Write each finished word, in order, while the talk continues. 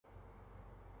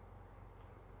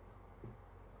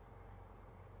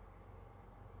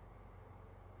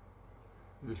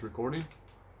Is this recording?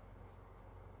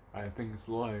 I think it's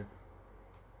live.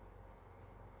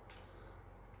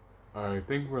 I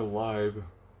think we're live.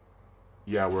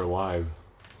 Yeah, we're live.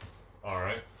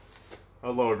 Alright.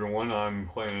 Hello everyone, I'm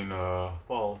playing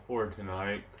Fallout 4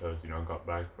 tonight because, I got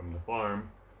back from the farm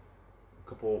a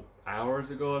couple hours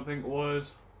ago, I think it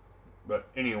was. But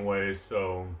anyway,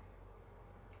 so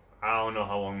I don't know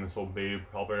how long this will be,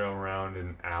 probably around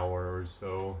an hour or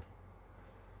so.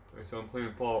 Okay, so I'm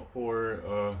playing Fallout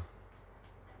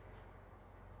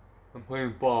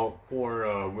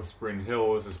 4, Whispering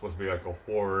Hills. It's supposed to be like a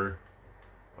horror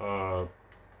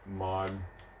mod.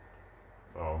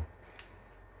 Oh.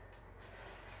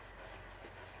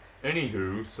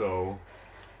 Anywho, so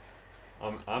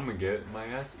I'm gonna get my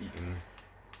ass eaten.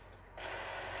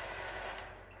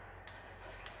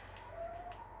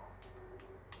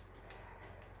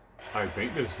 I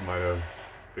think this might have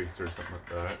fixed or something like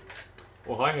that.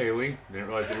 Well, hi Haley. Didn't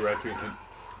realize you were actually in.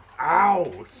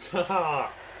 Ow!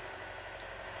 Stop!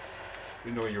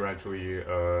 Didn't know you were actually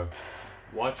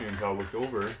watching until I looked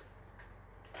over.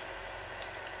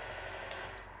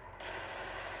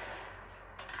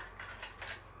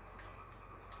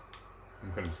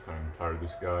 I'm just kind of tired of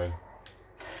this guy.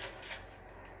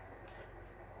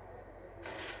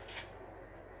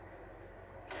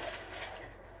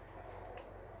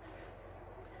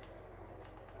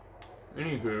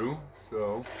 Anywho,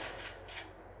 so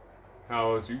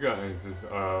how's you guys?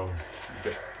 Ow!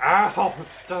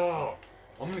 Stop!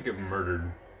 I'm gonna get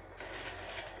murdered.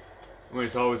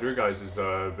 Anyways, how was your guys'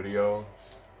 video?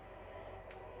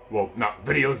 Well, not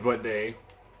videos, but day.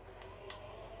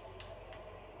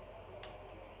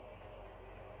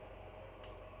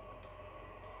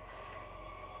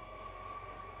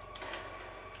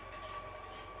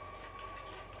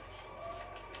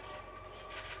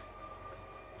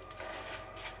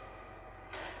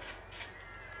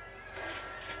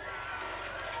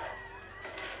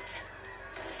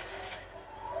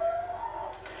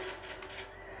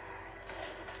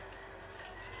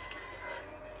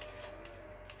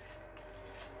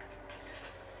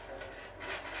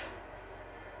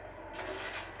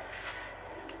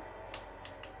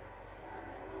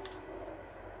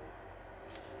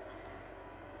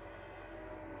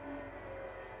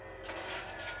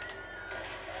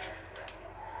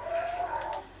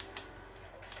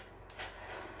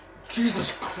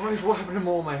 Jesus Christ, what happened to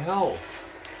all my health?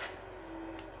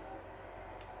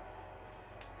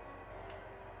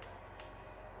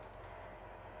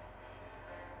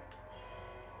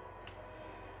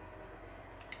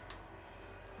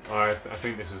 I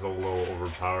think this is a little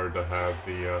overpowered to have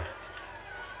the,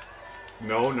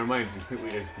 No, never mind,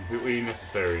 it's completely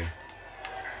necessary.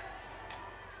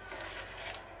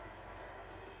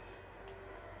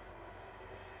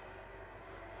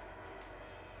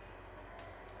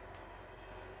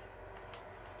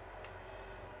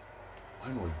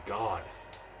 Finally, God.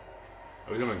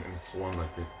 I was gonna get swarmed like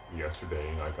yesterday,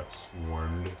 and I got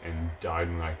swarmed and died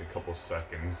in like a couple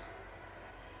seconds.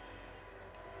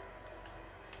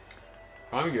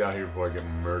 I'm gonna get out of here before I get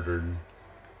murdered.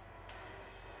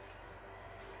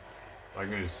 I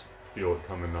can just feel it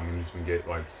coming. I'm just gonna get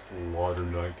like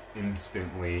slaughtered like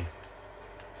instantly.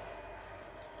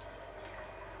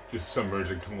 Just some birds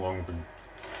that come along with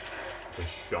a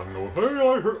shot and go, "Hey,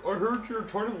 I heard you're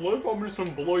trying to live. I'm just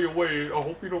gonna blow you away. I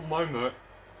hope you don't mind that."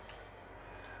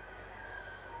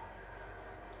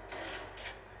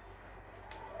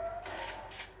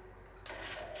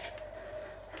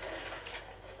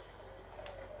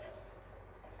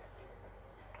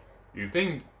 You'd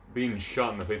think being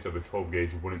shot in the face of a 12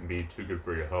 gauge wouldn't be too good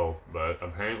for your health, but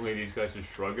apparently these guys just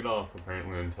shrug it off,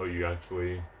 apparently, until you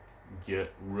actually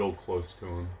get real close to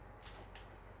them.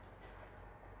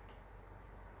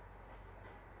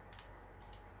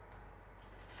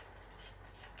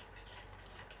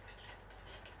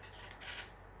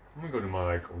 I'm gonna go to my,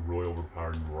 like, really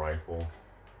overpowered rifle.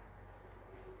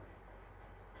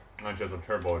 Actually, that's a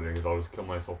terrible idea because I'll just kill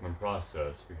myself in the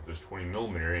process because there's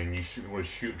 20mm and you shouldn't want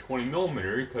to shoot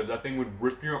 20mm because that thing would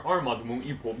rip your arm out the moment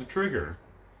you pull the trigger.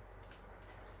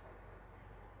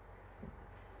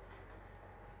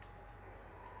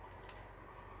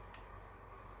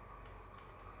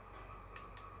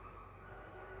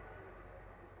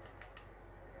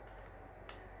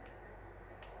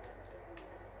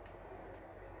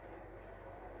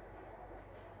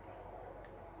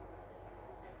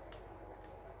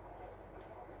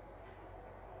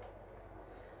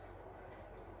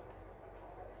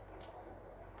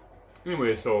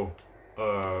 Anyway, so,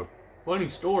 funny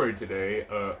story today.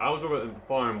 I was over at the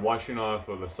farm washing off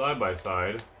of a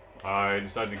side-by-side. I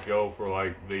decided to go for,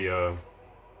 like, the,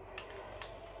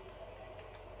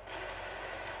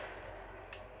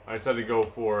 I decided to go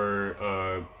for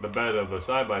the bed of the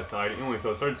side-by-side. Anyway,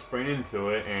 so I started sprinting into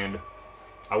it, and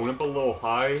I went up a little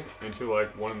high into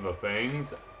like one of the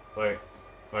things, like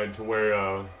to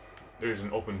where there's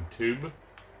an open tube.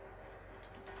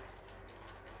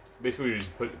 Basically, you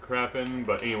just put the crap in.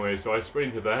 But anyway, so I sprayed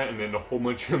into that, and then a whole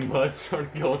bunch of mud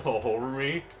started going all over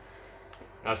me.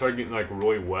 And I started getting like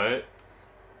really wet.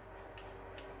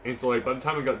 And so like by the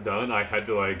time I got done, I had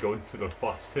to like go to the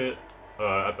faucet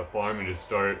at the farm and just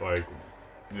start like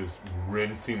just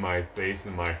rinsing my face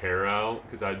and my hair out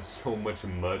because I had so much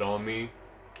mud on me.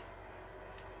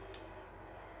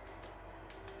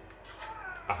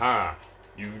 Aha!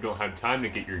 You don't have time to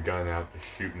get your gun out to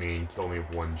shoot me and kill me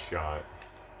with one shot.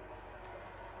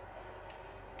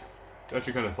 It's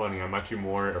actually kind of funny. I'm actually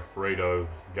more afraid of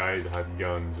guys that have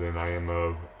guns than I am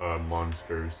of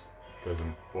monsters. Because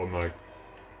I'm like,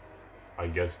 I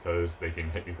guess because they can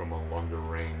hit me from a longer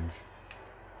range.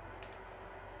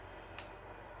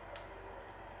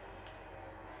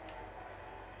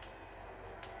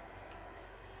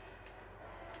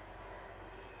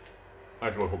 I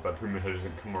just hope that Prima Head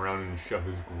doesn't come around and shove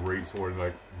his greatsword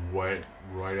like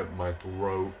right up my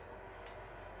throat.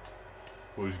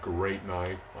 With his great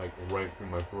knife, like right through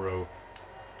my throat,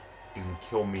 and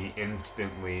kill me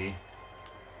instantly.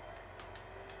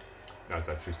 That's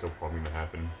actually still probably gonna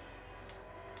happen.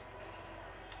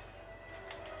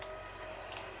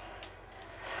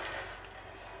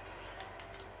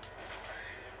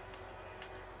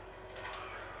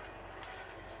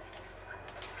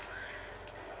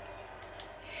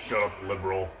 Shut up,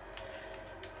 liberal.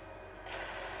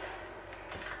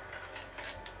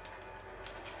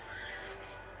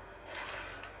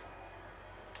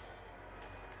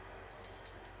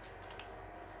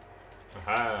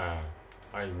 Aha!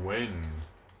 I win.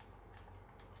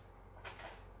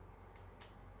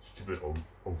 Stupid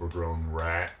overgrown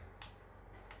rat.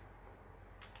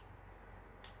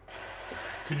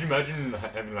 Could you imagine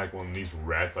having like one of these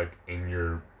rats like in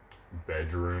your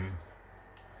bedroom?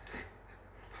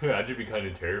 That'd be kind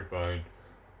of terrifying.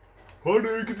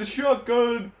 Honey, get the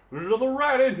shotgun! There's another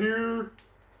rat in here!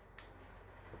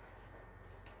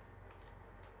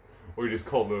 Or you just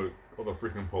call the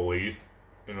freaking police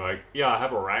and like, yeah, I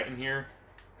have a rat in here.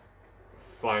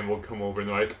 Fine, we'll come over, and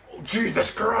they're like, oh,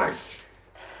 Jesus Christ!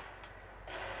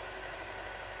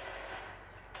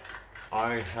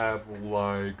 I have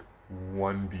like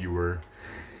one viewer.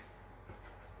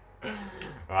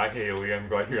 Hi Haley, I'm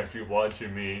glad you're actually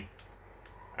watching me.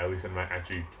 At least I'm not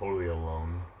actually totally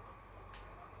alone.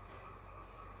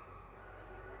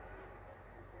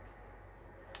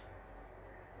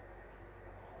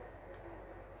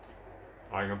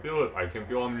 I can feel it. I can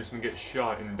feel I'm just gonna get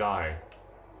shot and die.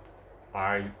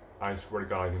 I swear to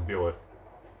God, I can feel it.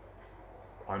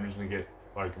 I'm just gonna get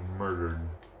like murdered.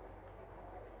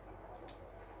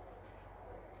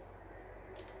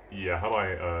 Yeah, how do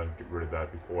I get rid of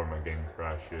that before my game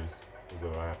crashes? Because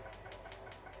of that.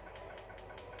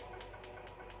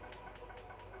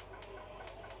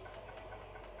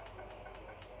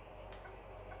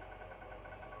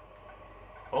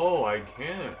 Oh, I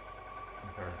can't.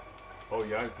 Okay. Oh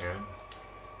yeah, I can.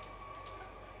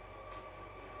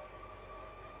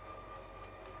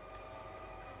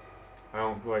 I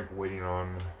don't feel like waiting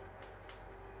on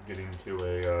getting to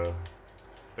a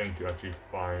thing to actually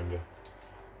find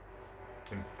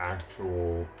an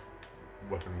actual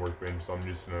weapon workbench, so I'm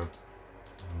just gonna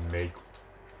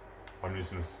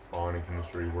spawn a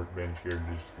chemistry workbench here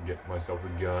just to get myself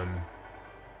a gun.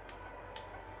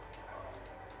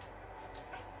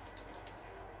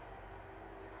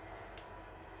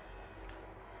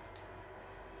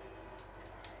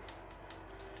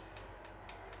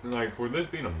 And like, for this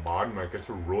being a mod, like, it's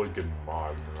a really good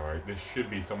mod, right? This should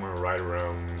be somewhere right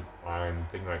around, I'm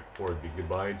thinking like 4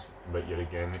 gigabytes, but yet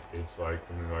again, it's like,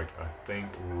 I think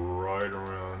right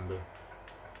around,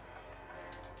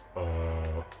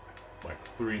 like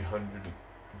 300.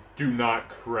 Do not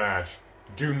crash.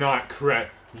 Do not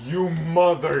crash. You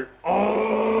mother.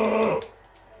 Oh!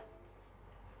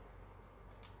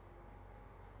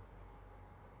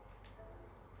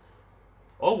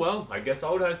 Oh well, I guess I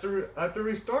would have to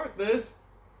restart this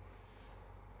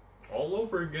all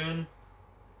over again.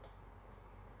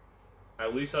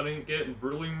 At least I didn't get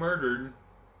brutally murdered.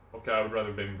 Okay, I would rather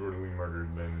have been brutally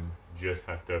murdered than just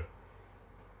have to.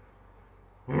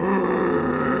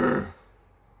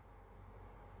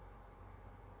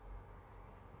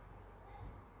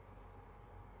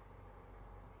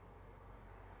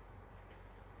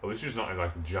 At least there's not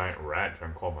like a giant rat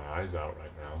trying to claw my eyes out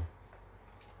right now.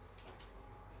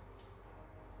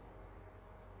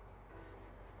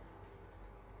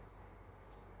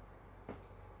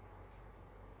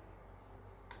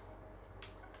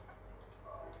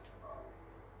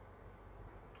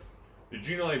 Did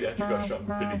you know I actually got shot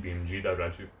with 50 BMG that would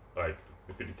actually, like,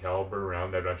 the 50 caliber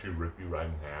round that would actually rip you right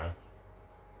in half?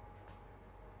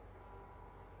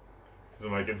 So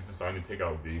like it's designed to take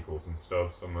out vehicles and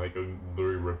stuff, so like it would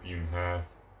literally rip you in half.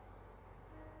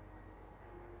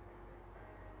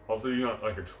 Also, you're not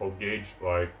like a 12 gauge,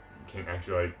 like you can't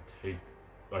actually like take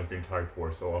like your entire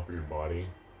torso off of your body,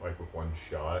 like with one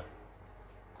shot.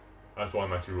 That's why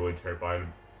I'm actually really terrified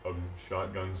of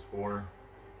shotguns for.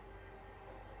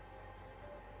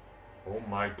 Oh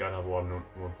my god, I have a lot of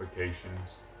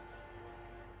notifications.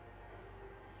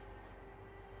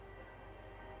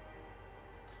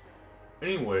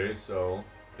 Anyway, so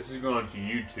this is going on to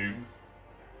YouTube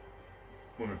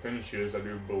when it finishes, I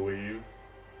do believe.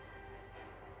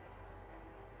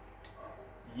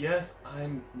 Yes, I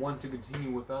want to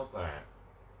continue without that.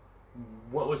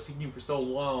 What was taking for so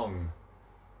long?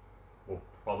 Well,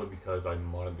 probably because I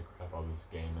modded the crap out of this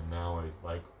game and now it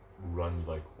like runs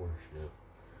like horseshit.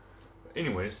 But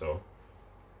anyway, so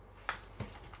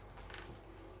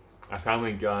I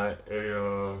finally got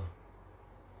a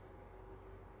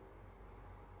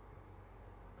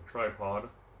tripod.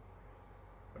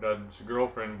 My dad's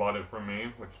girlfriend bought it for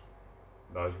me, which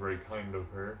that was very kind of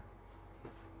her.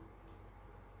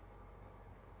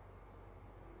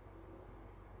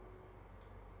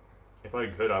 If I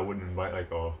could, I would invite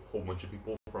like a whole bunch of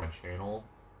people from my channel,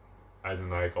 as in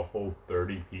like a whole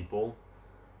 30 people.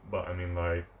 But I mean,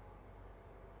 like,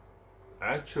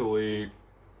 actually,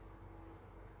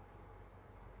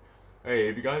 hey,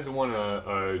 if you guys want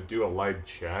to do a live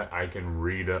chat, I can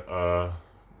read the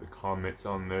comments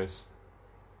on this.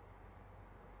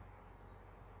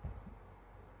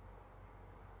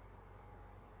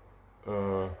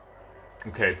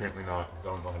 Okay, apparently not, because I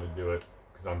don't know how to do it,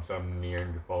 because I'm some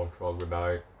Neanderthal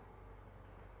troglodyte.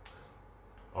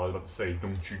 I was about to say,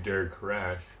 don't you dare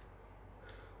crash.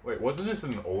 Wait, wasn't this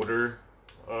an older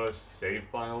save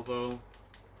file, though?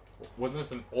 Wasn't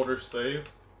this an older save?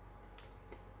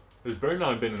 This better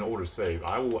not have been an older save.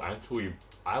 I will actually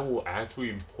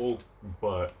pull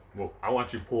butt. Well, I will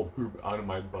actually pull poop out of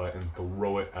my butt and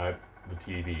throw it at the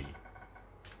TV.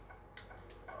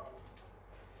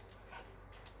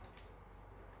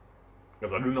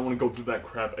 Because I do not want to go through that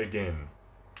crap again.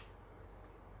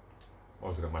 I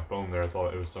also got my phone there. I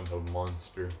thought it was some type of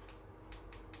monster.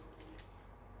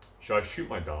 Should I shoot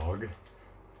my dog?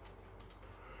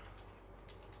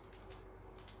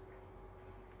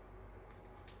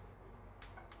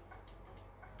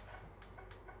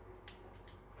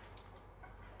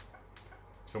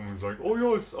 Someone's like, "Oh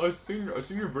yeah, I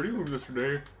seen your video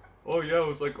yesterday. Oh yeah, it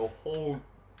was like a whole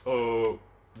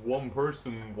one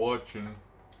person watching."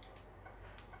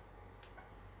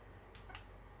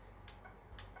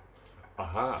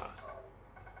 Aha.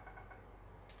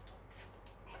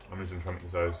 I'm just gonna try to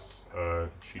make this as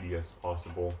cheaty as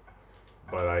possible,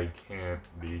 but I can't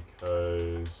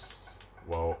because,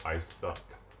 well, I suck.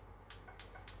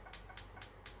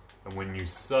 And when you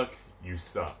suck, you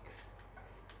suck.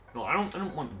 No, I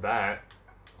don't want that.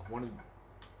 I wanted.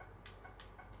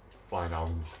 Fine,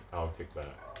 I'll take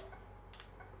that.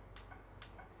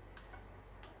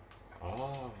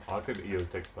 Ah, I'll take the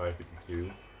EOTech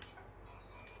 552.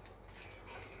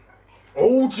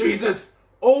 Oh Jesus!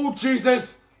 Oh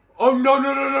Jesus! Oh no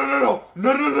no no no no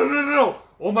no no no no no no!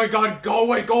 Oh my God! Go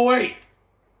away! Go away!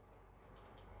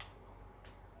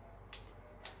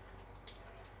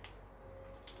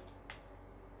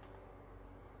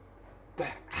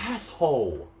 That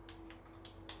asshole!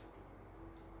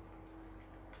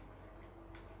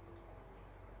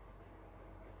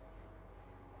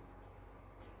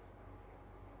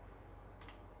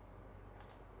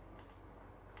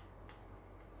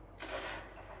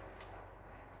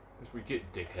 That's what we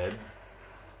get, dickhead.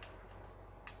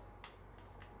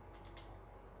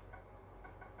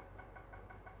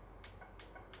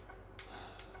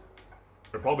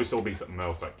 There'll probably still be something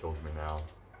else that kills me now.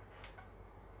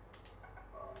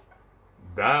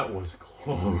 That was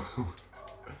close.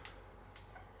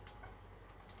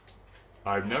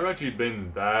 I've never actually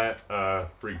been that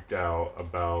freaked out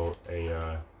about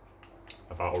a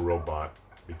robot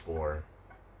before.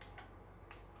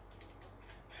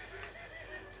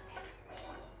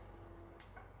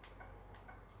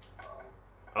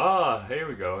 Ah, here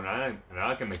we go. Now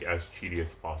I can make it as cheaty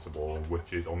as possible,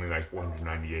 which is only like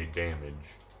 498 damage.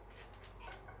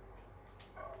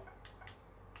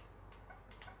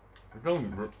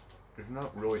 There's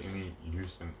not really any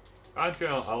use in. Actually,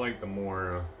 I like the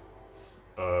more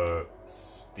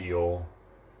steel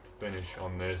finish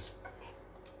on this.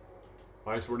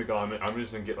 I swear to God, I'm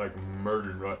just gonna get like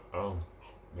murdered. Right? Oh,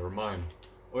 never mind.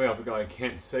 Oh yeah, I forgot I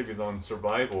can't save it on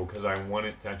survival because I want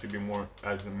it to actually be more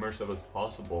as immersive as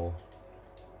possible.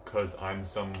 Because I'm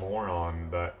some moron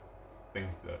that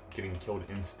thinks that getting killed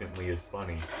instantly is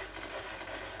funny.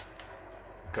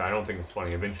 I don't think it's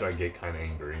funny. Eventually I get kind of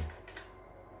angry.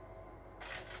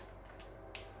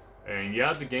 And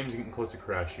yeah, the game's getting close to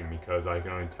crashing because I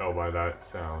can only tell by that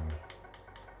sound.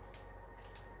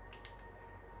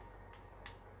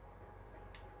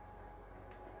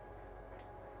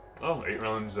 Oh, 8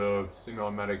 rounds of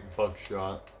semi-automatic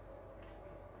buckshot.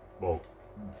 Well,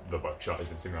 the buckshot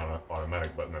isn't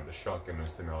semi-automatic, but then the shotgun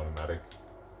is semi-automatic.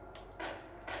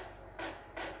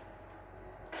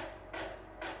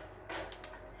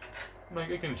 Like,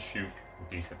 it can shoot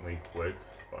decently quick.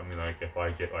 But I mean, like, if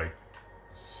I get, like,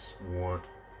 swarm...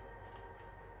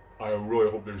 I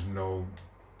really hope there's no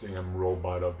damn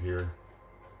robot up here.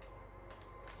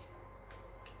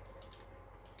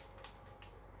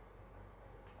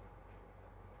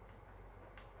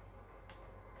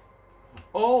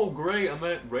 Oh, great! I'm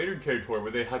at Raider territory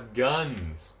where they have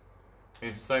guns.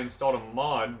 And since I installed a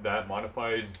mod that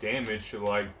modifies damage to,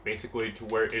 like, basically to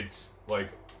where it's, like,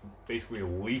 basically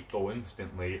lethal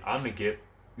instantly, I'm gonna get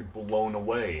blown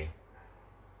away.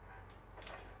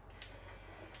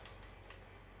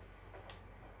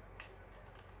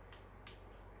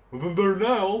 Wasn't there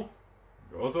now?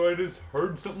 I thought I just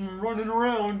heard something running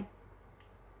around.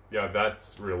 Yeah,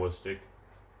 that's realistic.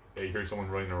 Yeah, you hear someone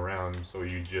running around, so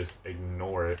you just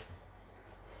ignore it.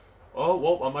 Oh,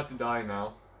 well, I'm about to die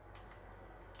now.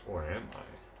 Or am I?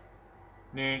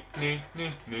 Nee.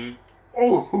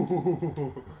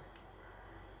 Oh!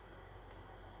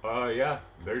 Yeah,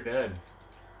 they're dead.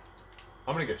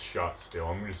 I'm gonna get shot still.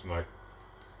 I'm gonna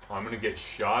get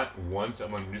shot once,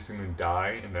 I'm just gonna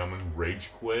die, and then I'm gonna rage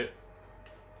quit.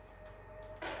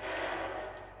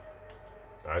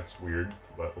 That's weird,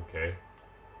 but okay.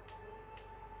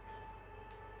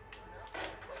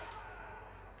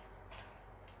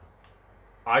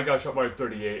 I got shot by a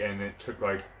 38 and it took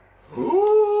like...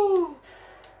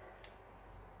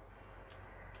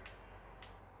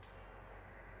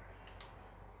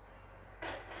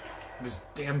 This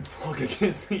damn fuck, I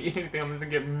can't see anything. I'm gonna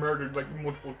get murdered like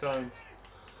multiple times.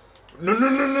 No.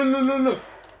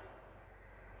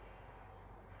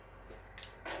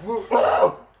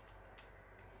 Ah!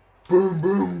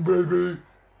 Boom, baby.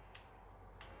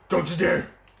 Don't you dare.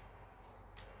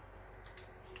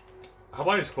 How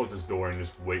about I just close this door and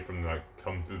just wait for them to like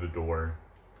come through the door?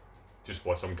 Just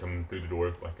watch them come through the door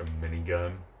with like a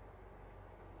minigun.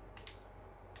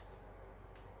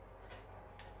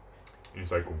 It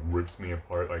just like rips me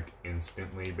apart like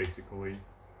instantly, basically.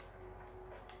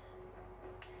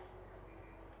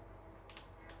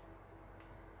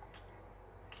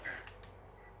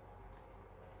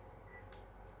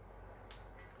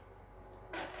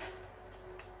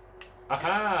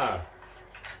 Aha!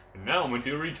 And now I'm gonna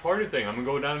do a retarded thing. I'm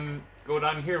gonna go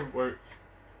down here where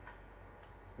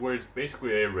it's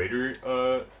basically a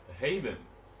raider haven.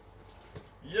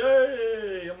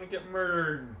 Yay! I'm gonna get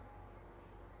murdered.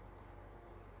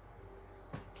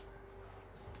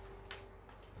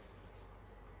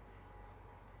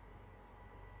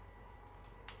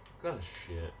 God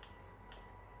shit.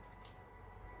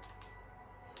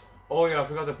 Oh yeah, I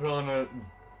forgot to put on a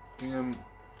damn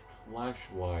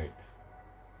flashlight.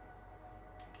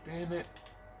 Damn it.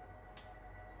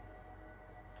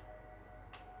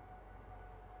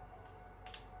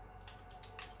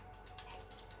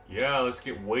 Yeah, let's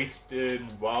get wasted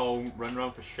while running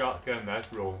around with a shotgun.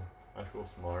 That's real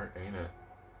smart, ain't it?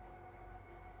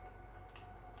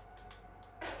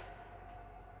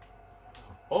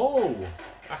 Oh!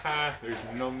 Haha, there's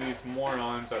none of these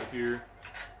morons out here.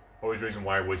 Always the reason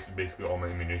why I wasted basically all my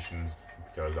ammunitions,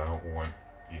 because I don't want,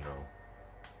 you know,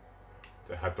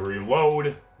 to have to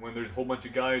reload when there's a whole bunch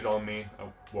of guys on me.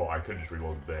 Well, I could just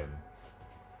reload then.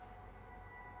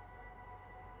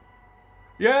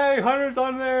 Yay, Hunter's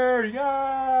on there!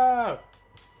 Yeah!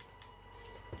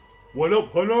 What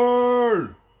up,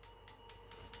 Hunter?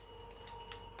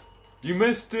 You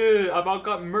missed it! I about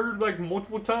got murdered like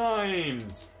multiple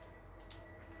times!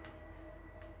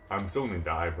 I'm still gonna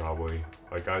die probably.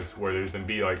 Like I swear there's gonna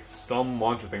be like some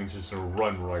monster things just gonna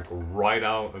run like right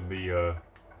out of the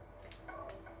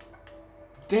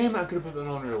Damn, I could've put that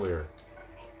on earlier.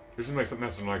 There's gonna be like something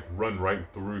that's gonna like run right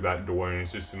through that door and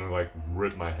it's just gonna like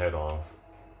rip my head off.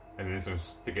 And then it's gonna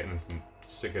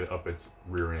stick it up its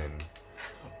rear end.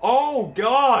 Oh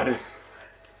god!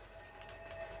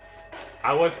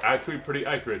 I was actually pretty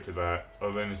accurate to that.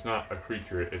 Other than it's not a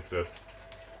creature, it's a...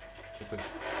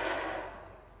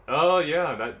 Oh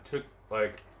yeah, that took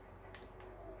like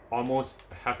almost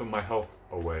half of my health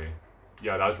away.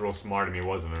 Yeah, that was real smart of me,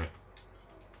 wasn't it?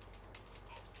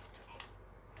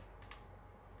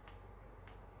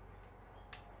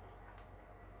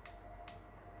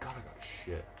 God, I got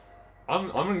shit.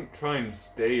 I'm gonna try and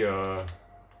stay, I'm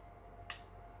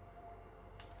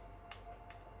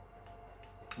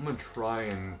gonna try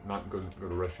and not go to the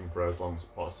restroom for as long as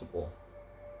possible.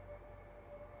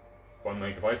 But I'm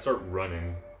like, if I start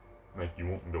running, like, you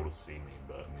won't be able to see me,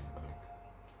 but I mean, like,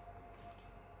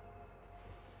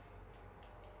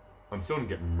 I'm still gonna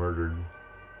get murdered.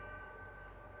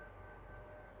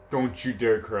 Don't you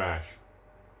dare crash.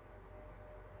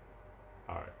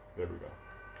 Alright, there we go.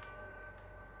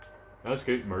 Let's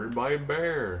get murdered by a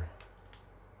bear.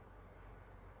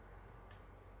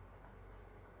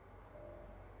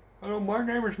 Hello, my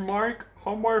name is Mike.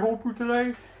 How may I help you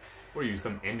today? What are you,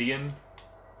 some Indian?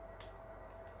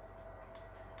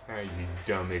 Ah, you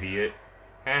dumb idiot.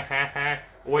 Ha ha ha.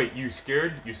 Wait, you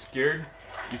scared? You scared?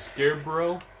 You scared,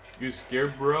 bro? You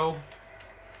scared, bro?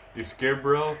 You scared,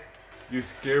 bro? You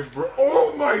scared, bro?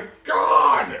 Oh my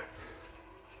god!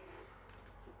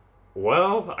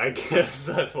 Well, I guess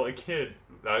that's what I get.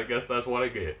 I guess that's what I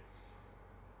get.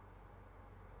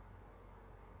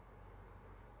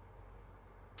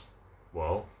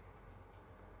 Well,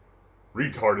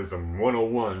 retardism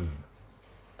 101.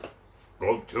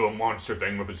 Go up to a monster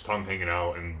thing with its tongue hanging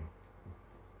out and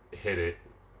hit it.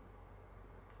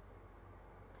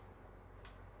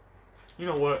 You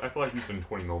know what? I feel like using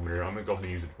 20mm. I'm gonna go ahead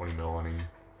and use a 20mm on him.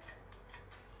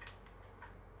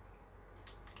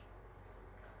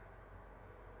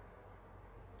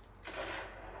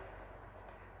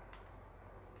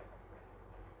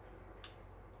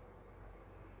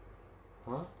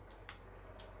 Huh?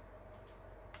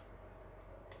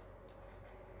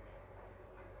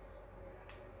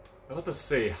 I was about to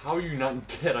say, how are you not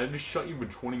dead? I just shot you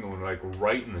with 20mm, like,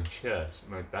 right in the chest.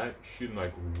 Like, that should,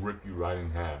 like, rip you right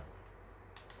in half.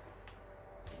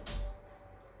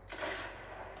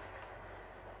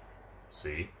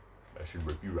 See? That should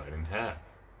rip you right in half.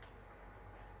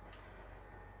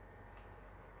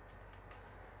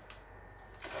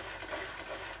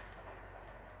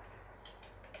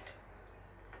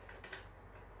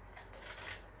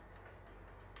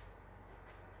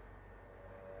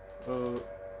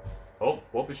 Oh,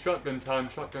 well, it's shotgun time,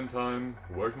 shotgun time.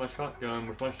 Where's my shotgun?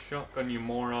 Where's my shotgun, you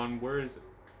moron? Where is it?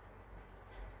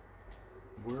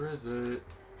 Where is it?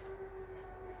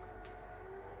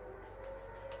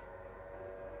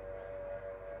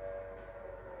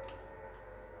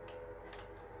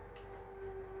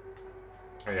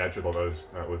 I actually thought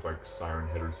that was like Siren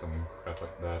Head or some crap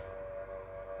like that.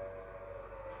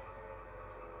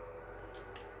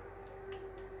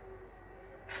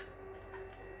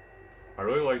 I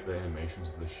really like the animations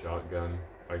of the shotgun.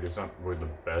 Like, it's not really the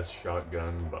best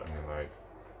shotgun, but I mean, like,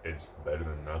 it's better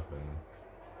than nothing.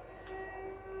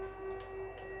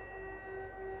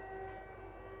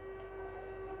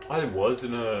 I was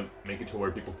gonna make it to where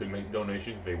people could make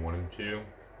donations if they wanted to.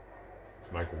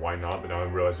 So, like, why not? But now I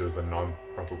realized there was a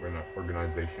non-profit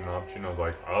organization option. I was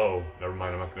like, oh, never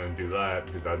mind, I'm not gonna do that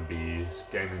because I'd be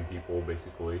scamming people,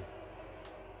 basically.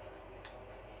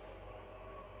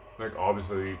 Like,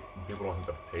 obviously, people don't have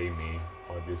to pay me,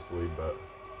 obviously, but...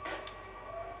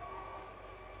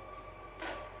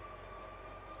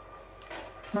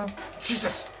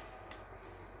 Jesus!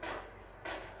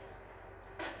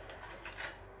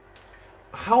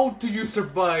 How do you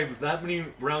survive that many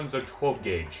rounds of 12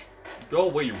 gauge? Go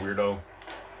away, you weirdo.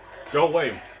 Go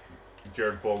away,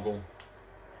 Jared Fogle.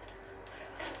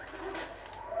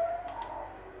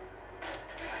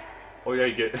 Oh yeah,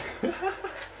 you get...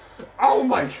 Oh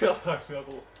my god!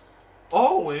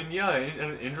 Oh, and yeah,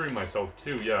 and injuring myself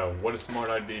too. Yeah, what a smart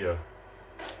idea.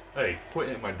 Hey, quit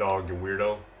hitting my dog, you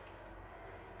weirdo.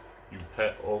 You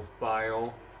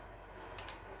pedophile.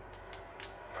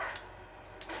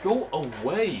 Go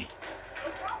away!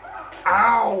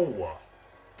 Ow!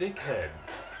 Dickhead.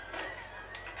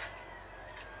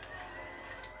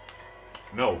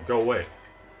 No, go away.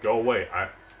 Go away.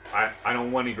 I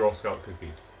don't want any Girl Scout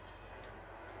cookies.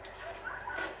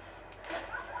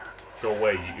 Go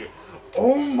away.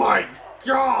 Oh my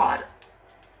god!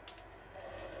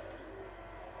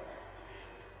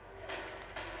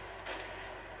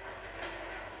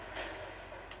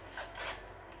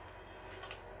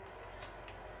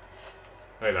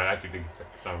 Hey, that actually did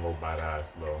sound a little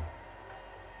badass, though.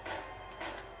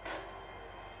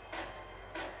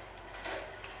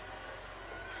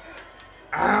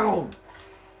 Ow!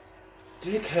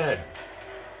 Dickhead!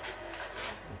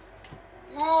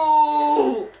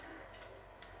 Oh!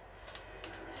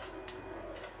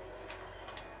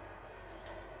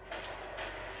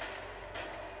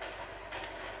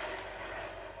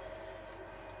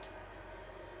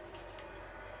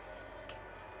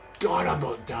 God, I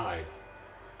about died.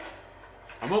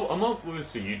 I'm up with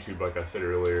this to YouTube, like I said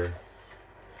earlier.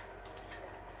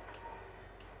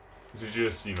 This is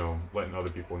just, you know, letting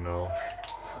other people know.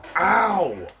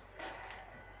 Ow!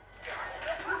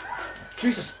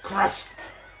 Jesus Christ!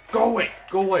 Go away!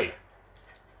 Go away!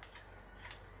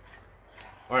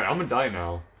 Alright, I'm gonna die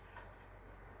now.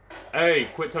 Hey,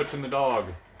 quit touching the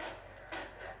dog.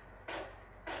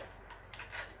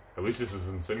 At least this is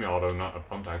in semi-auto, not a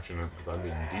pump action, because I'd be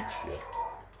in deep shit.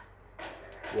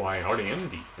 Well, I already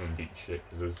am in deep shit,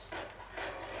 because it's...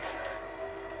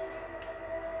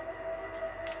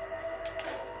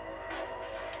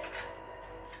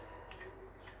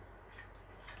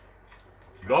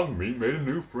 Dog meat made a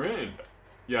new friend.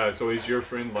 Yeah, so is your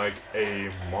friend like a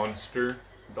monster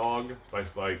dog?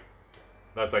 That's like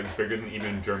bigger than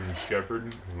even German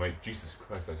Shepherd? I'm like, Jesus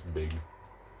Christ, that's big.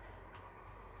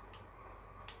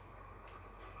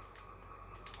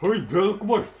 Hey, Dad, look at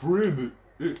my friend.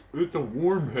 It's a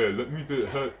worm head. That means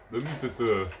it's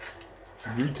a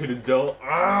mutated dog.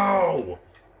 Ow!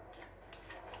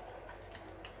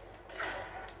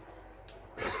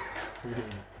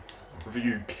 If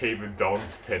you cave a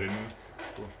dog's head in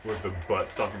with the butt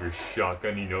stock of your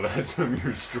shotgun, you know that's when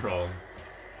you're strong.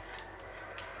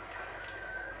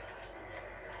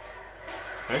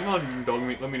 Hang on, dog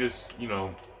meat. Let me just, you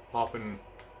know, pop in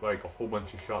like a whole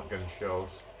bunch of shotgun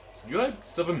shells. You had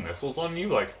 7 missiles on you?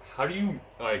 Like, how do you,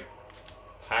 like,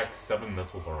 pack 7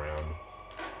 missiles around?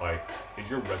 Like, is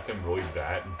your rectum really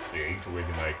that big to where you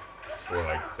can, like, store,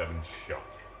 like, 7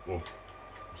 shotguns?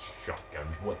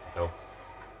 What the hell?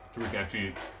 So we can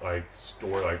actually, like,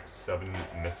 store, like, 7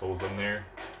 missiles in there?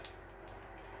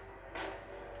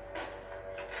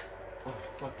 Oh,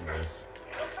 fuck this.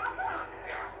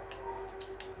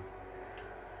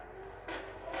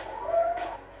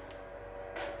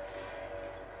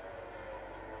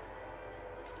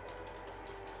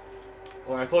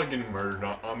 Well, I feel like getting murdered.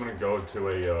 I'm gonna go to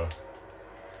a,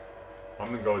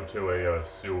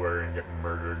 sewer and get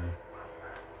murdered.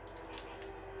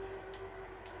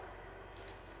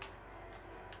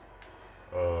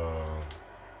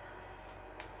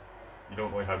 You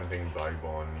don't really have anything valuable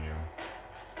on you.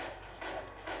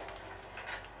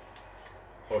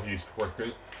 Oh, he's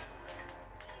twerking.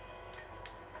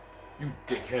 You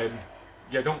dickhead.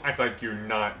 Yeah, don't act like you're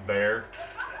not there.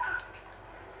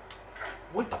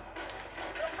 What the?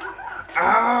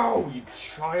 Ow, you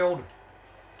child!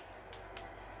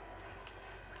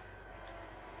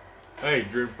 Hey,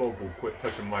 Dream Focal, quit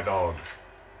touching my dog.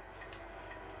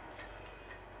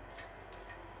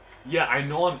 Yeah, I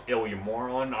know I'm ill, you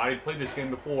moron. I played this game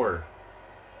before.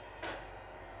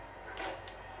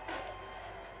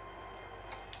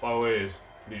 By the way,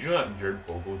 did you know that Jared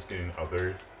Fogel's getting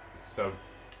other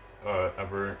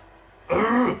other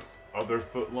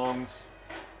footlongs?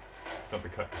 It's not the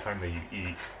kind that you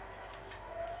eat.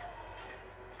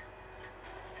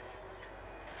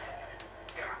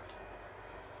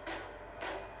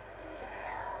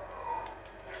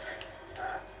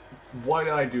 Why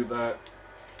did I do that?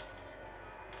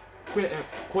 Quit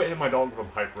hitting my dog with a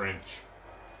pipe wrench.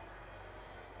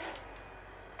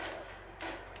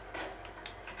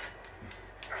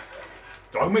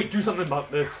 Dog mate, do something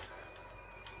about this.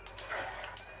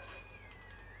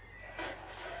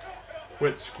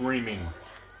 Quit screaming.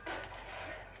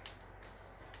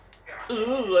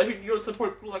 Ooh, I heard you don't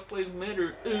support Black Lives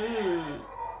Matter. Ooh.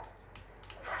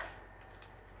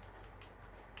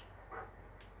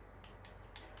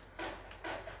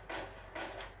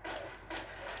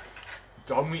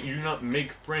 Dog meat, you do not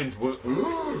make friends with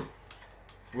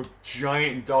with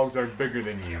giant dogs that are bigger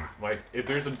than you. Like, if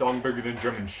there's a dog bigger than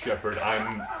German Shepherd,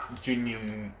 I'm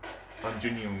genuinely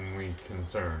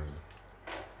concerned.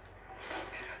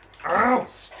 Ow!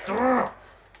 Stop!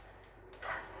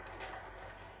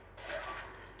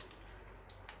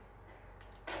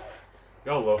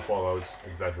 Y'all love Fallout's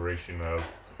exaggeration of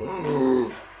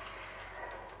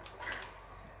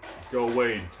go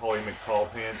away, Tolly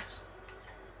McTallpants.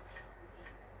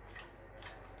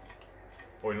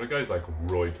 Oh, you know, the guy's like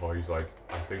really tall. He's like,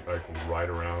 I think like right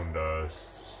around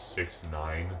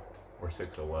 6'9" or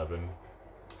 6'11".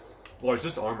 Well, it's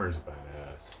just armor is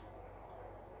badass.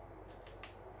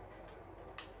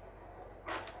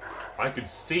 I could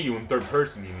see you in third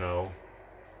person, you know.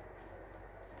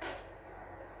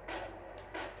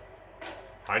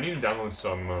 I need to download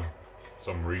some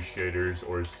reshaders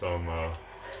or some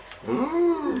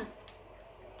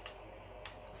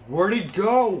Where'd he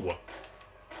go?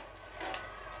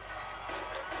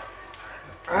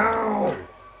 Ow!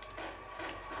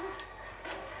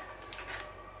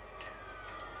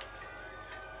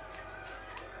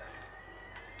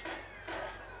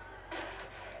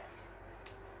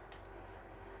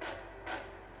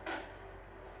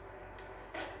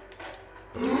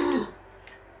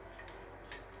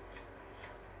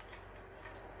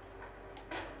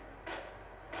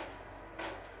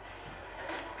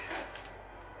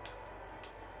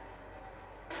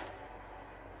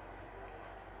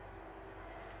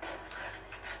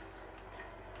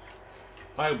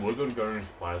 I would go to Gunners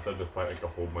Plaza to fight like a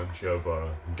whole bunch of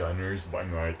gunners, but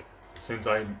I'm like, since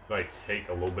I like take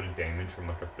a little bit of damage from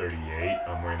like a 38,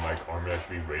 I'm wearing like armor that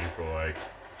should be rated for like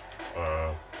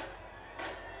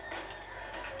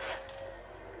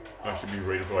I should be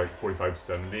rated for like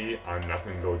 45-70. I'm not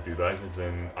gonna go do that because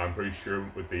then I'm pretty sure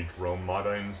with the drone mod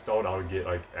I installed, I would get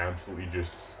like absolutely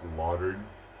just slaughtered.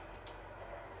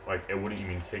 Like it wouldn't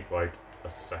even take like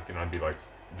a second. I'd be like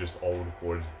just all over the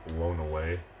floor, just blown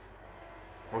away.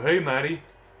 Well, hey Maddie.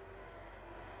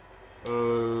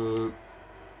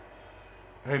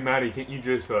 Hey Maddie, can't you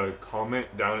just comment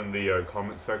down in the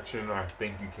comment section? I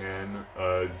think you can.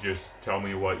 Just tell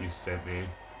me what you sent me.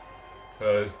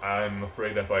 Because I'm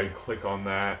afraid if I click on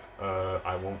that,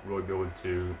 I won't really be able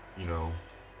to, you know,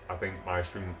 I think my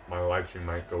live stream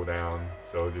might go down.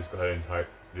 So just go ahead and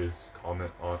just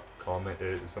comment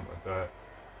it or something like that.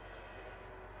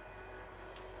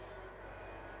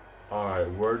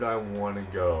 Alright, where do I want to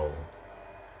go?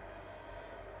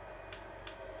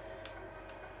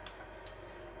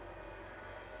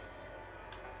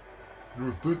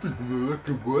 You're thirsty from the lack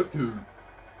of water.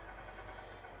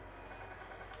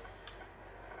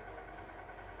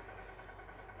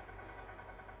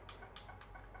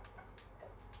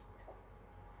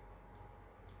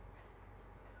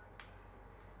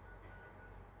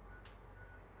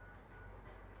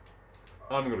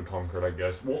 I'm gonna Concord, I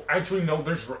guess. Well, actually, no.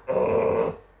 There's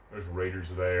raiders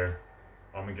there.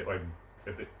 I'm gonna get like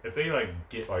if they like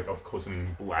get like up close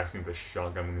and blasting with a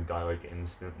shotgun, I'm gonna die like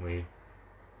instantly.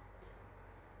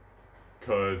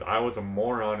 Cause I was a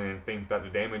moron and think that the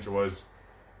damage was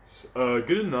good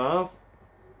enough.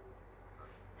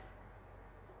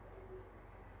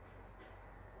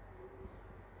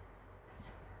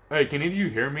 Hey, can any of you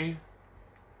hear me?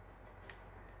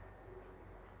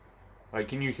 Like,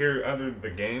 can you hear either the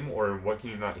game or what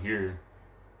can you not hear?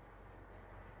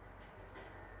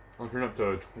 I'll turn up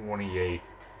to 28.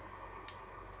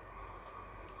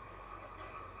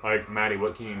 Like, Maddie,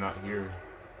 what can you not hear?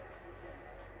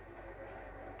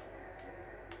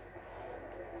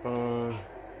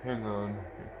 Hang on.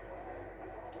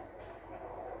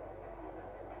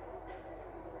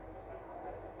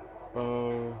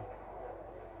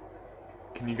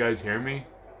 Can you guys hear me?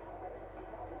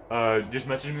 Just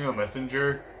message me on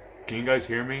Messenger. Can you guys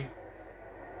hear me?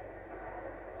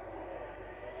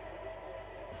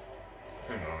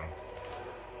 Hang on.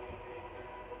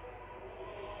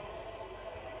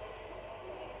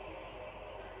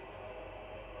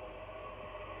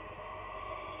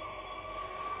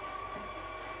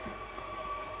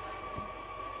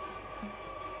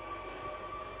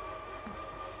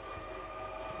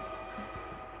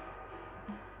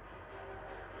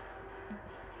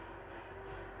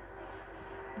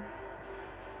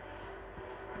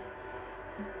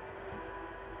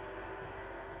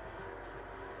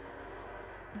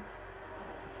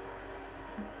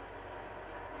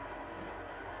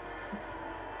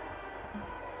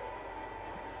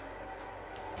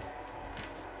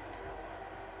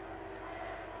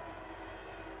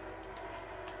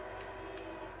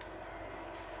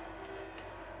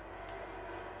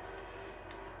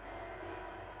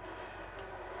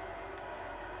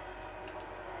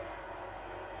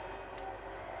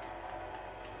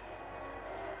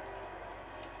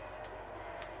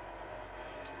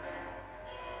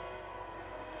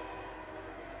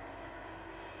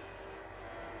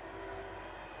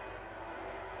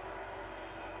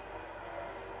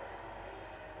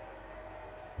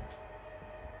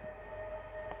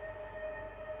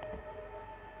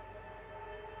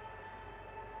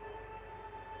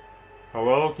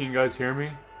 Hello, can you guys hear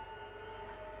me?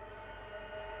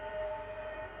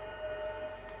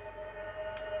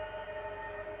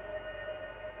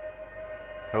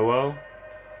 Hello?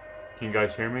 Can you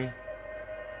guys hear me?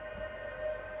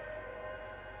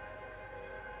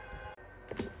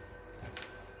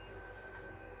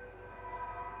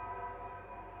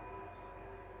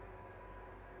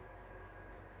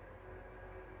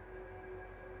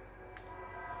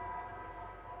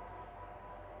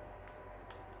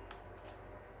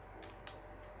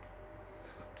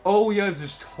 Oh yeah, it's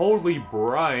just totally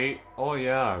bright. Oh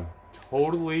yeah,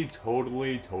 totally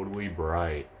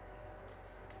bright.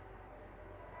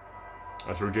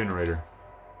 That's a regenerator.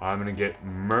 I'm gonna get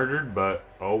murdered, but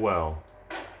oh well.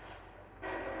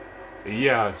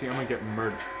 Yeah, see, I'm gonna get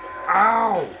murdered.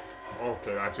 Ow!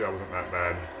 Okay, actually, that wasn't that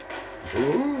bad.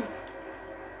 Ooh.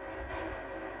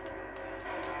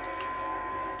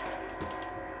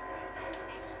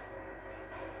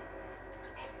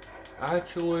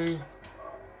 Actually,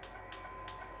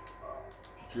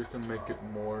 just to make it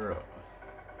more.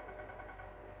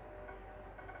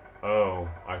 Oh,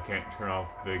 I can't turn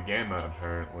off the gamma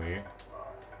apparently.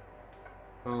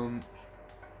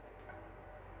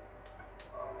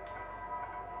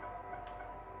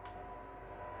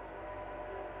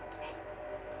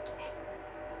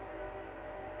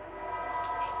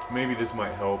 Maybe this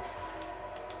might help.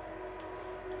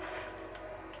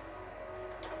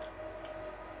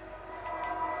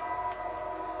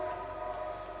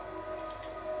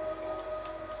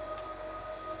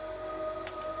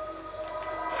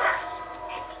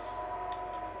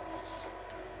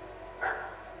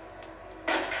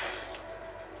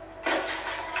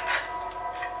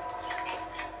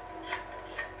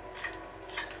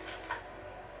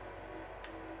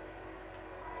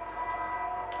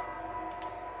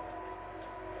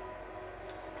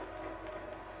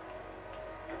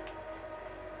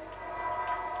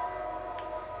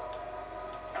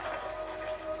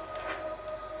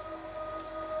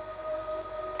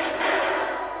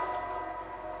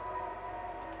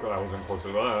 God, I wasn't close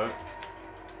to that.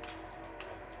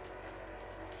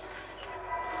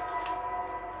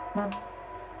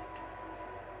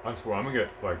 I swear, I'm gonna get,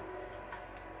 like...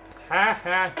 Ha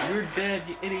ha, you're dead,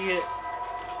 you idiot!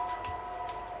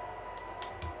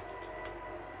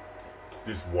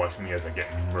 Just watch me as I get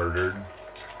murdered.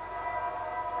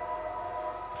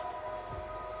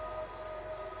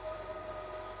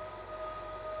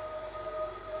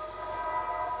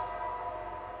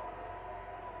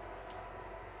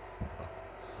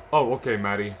 Oh, okay,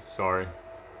 Maddie. Sorry.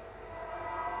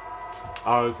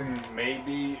 I was thinking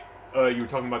maybe you were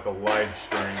talking about the live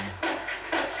stream.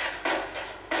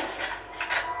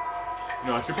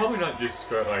 No, I should probably not just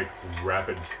start like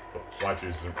rapid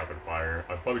watches and rapid fire.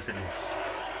 I probably shouldn't.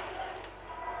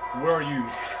 Where are you?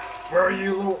 Where are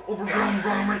you, little overgrown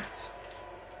varmints?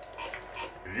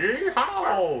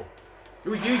 Yeehaw!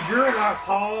 You eat your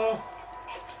asshole!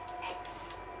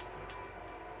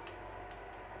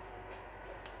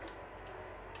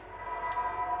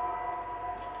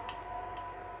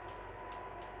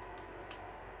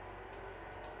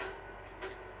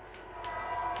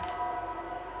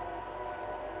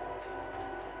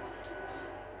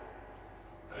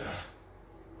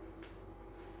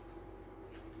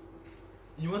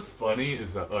 You know what's funny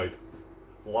is that like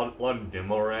a lot of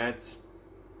demo rats,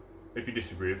 if you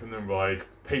disagree with them, they're like,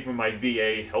 pay for my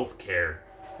VA healthcare.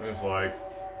 And it's like,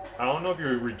 I don't know if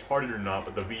you're retarded or not,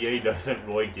 but the VA doesn't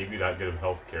really give you that good of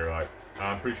healthcare. Like,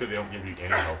 I'm pretty sure they don't give you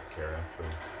any healthcare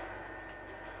actually.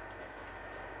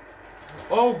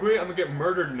 Oh great, I'm gonna get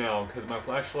murdered now because my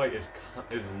flashlight is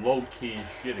low key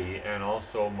shitty, and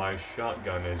also my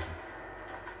shotgun is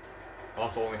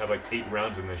also only have like 8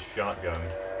 rounds in this shotgun.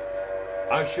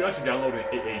 I should actually download an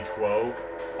AA-12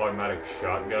 automatic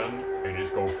shotgun and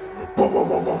just go boom, boom,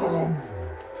 boom, boom, boom.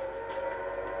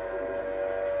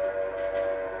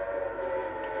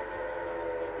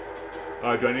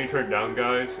 Do I need to turn it down,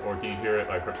 guys, or can you hear it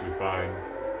like perfectly fine?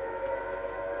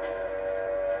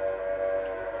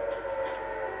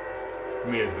 For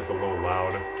me, it's a little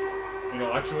loud. You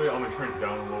know, actually, I'm gonna turn it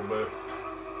down a little bit.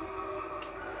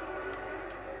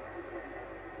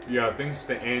 Yeah, thanks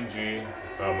to Angie,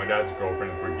 my dad's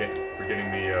girlfriend, for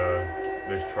getting me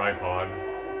this tripod.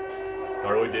 I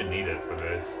really did need it for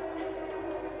this.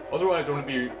 Otherwise, I wouldn't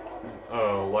be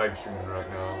live streaming right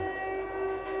now.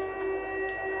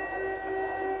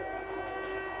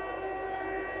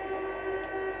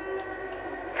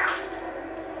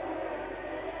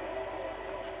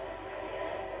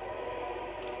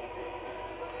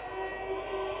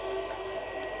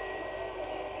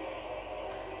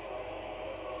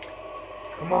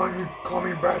 Come on, you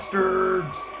commie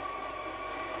bastards!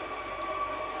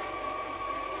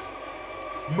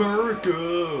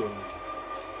 America!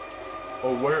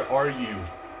 Oh, where are you?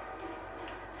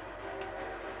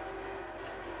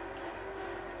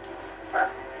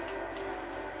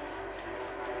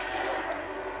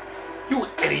 You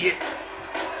idiot!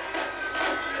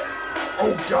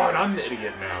 Oh god, I'm the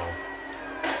idiot now.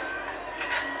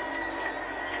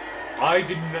 I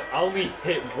only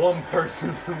hit one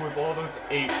person with all those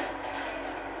 8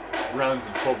 rounds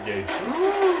of 12 gauge.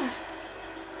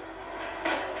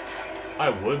 I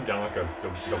would down like a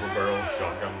double barrel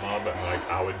shotgun mob, and like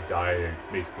I would die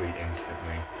basically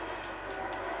instantly.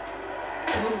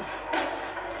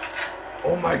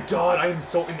 Oh my god, I am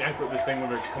so inaccurate with this thing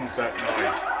when it comes at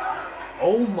night.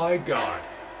 Oh my god.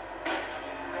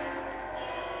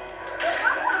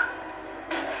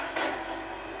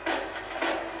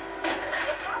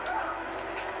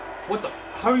 What the?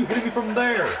 How are you hitting me from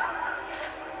there?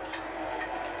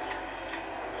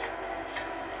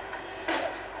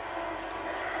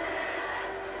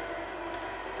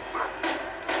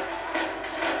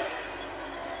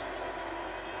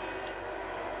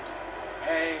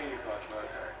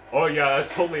 Oh yeah,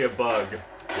 that's totally a bug.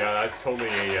 Yeah, that's totally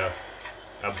a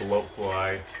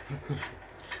bloatfly.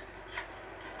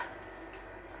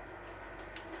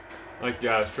 Like,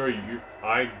 yeah, sure.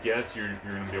 I guess you're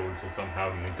gonna be able to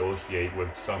somehow negotiate with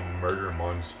some murder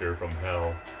monster from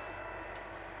hell.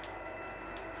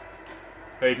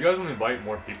 Hey, if you guys want to invite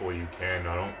more people, you can.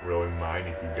 I don't really mind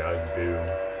if you guys do.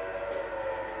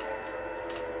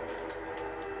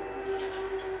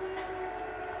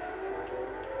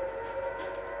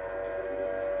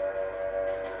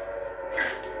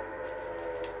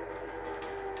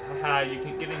 Haha, you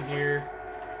can get in here.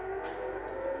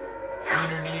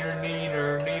 Neener, neener,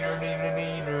 neener, neener, neener,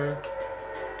 neener.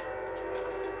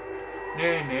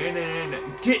 Nah, nah, nah,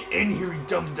 nah. Get in here, you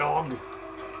dumb dog!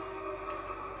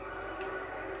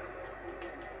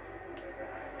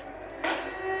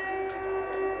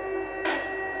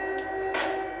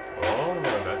 Oh,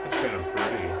 that's just kind of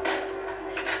pretty.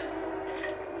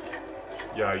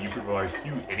 Yeah, you people are like,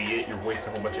 you idiot, you're wasting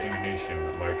a whole bunch of ammunition.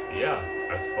 I'm like, yeah,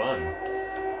 that's fun.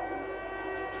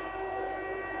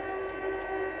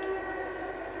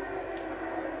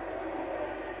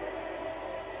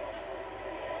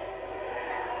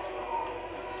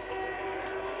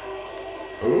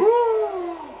 Ooh!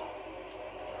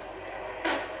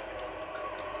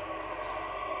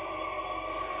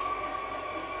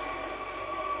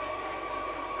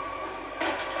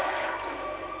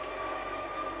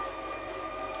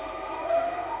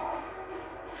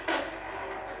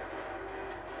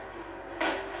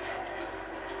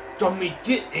 Dummy,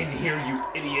 get in here, you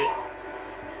idiot!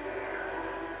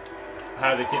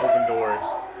 How they can open doors.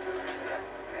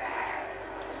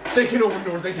 They can open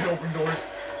doors, they can open doors.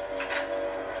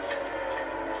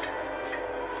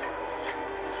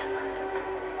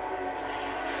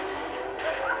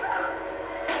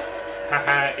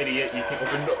 Haha, idiot, you can't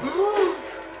open doors.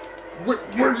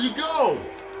 Where'd you go?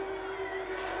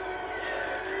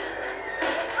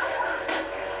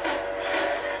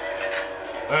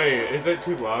 Hey, is it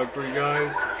too loud for you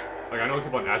guys? Like, I know I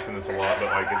keep on asking this a lot, but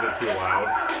like, is it too loud?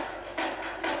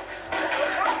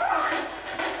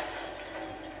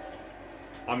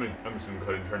 I'm just gonna go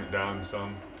ahead and turn it down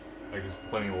some. Like, it's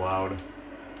plenty loud.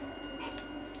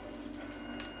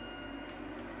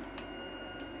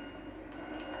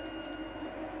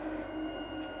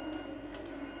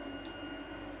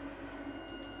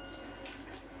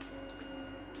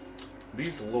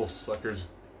 These little suckers,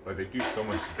 like, they do so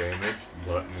much damage,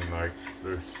 but I mean, like,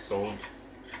 they're so.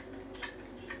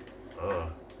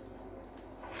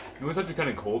 You know what's actually kind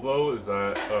of cool though is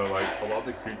that like a lot of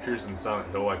the creatures in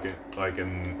Silent Hill, like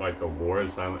in the lore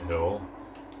of Silent Hill,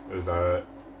 is that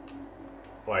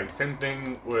like same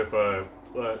thing with the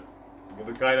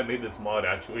guy that made this mod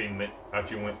actually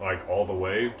went like all the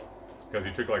way because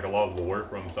he took like a lot of lore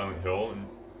from Silent Hill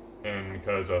and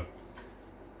because if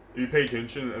you pay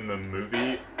attention in the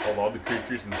movie, a lot of the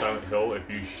creatures in Silent Hill, if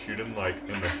you shoot them like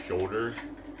in the shoulder,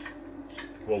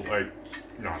 well, like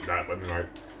not that, but I mean, like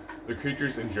the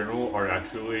creatures in general are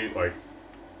actually like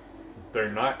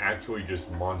they're not actually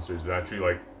just monsters. They're actually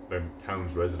like the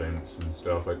town's residents and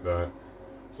stuff like that.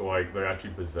 So like they're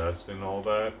actually possessed and all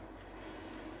that,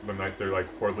 but like they're like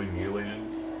horribly mutilated,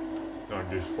 not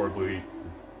just horribly.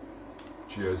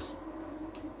 Just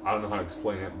I don't know how to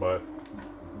explain it, but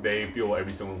they feel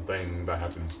every single thing that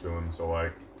happens to them. So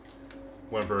like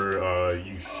whenever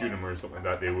you shoot them or something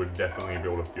like that, they would definitely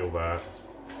be able to feel that.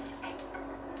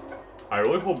 I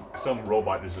really hope some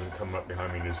robot just doesn't come up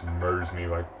behind me and just murders me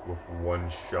like with one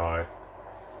shot.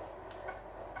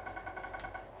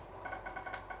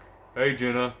 Hey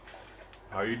Jenna,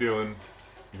 how you doing?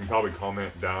 You can probably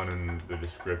comment down in the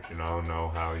description. I don't know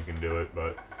how you can do it,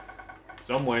 but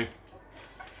some way.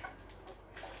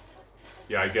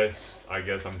 Yeah, I guess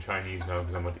I'm Chinese now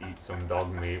because I'm about to eat some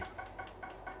dog meat.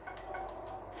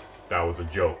 That was a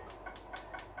joke.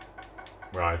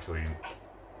 Well, actually,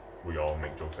 we all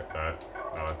make jokes like that,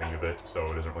 now that I think of it, so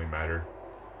it doesn't really matter.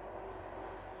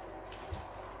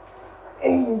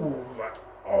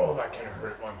 Oh, that kind of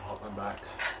hurt when I popped my back.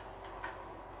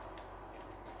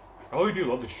 I really do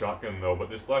love the shotgun though, but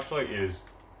this flashlight is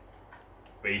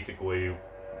basically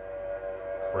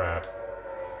crap.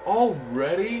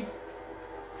 Already?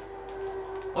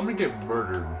 I'm gonna get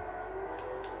murdered.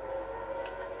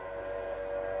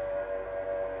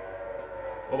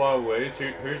 Oh, by the way,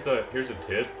 here's a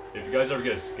tip. If you guys ever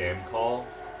get a scam call,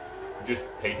 just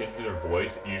pay attention to their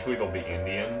voice. Usually they'll be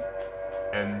Indian,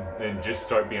 and then just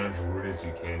start being as rude as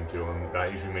you can to them.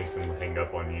 That usually makes them hang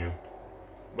up on you.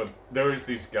 But there's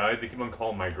these guys, they keep on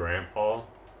calling my grandpa.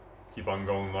 Keep on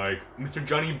going like, Mr.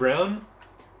 Johnny Brown?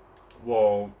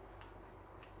 Well,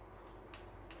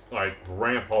 like,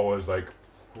 grandpa was like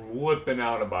flipping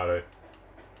out about it.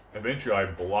 Eventually, I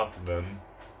blocked them.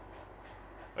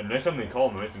 And next time they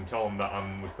call me, and tell them that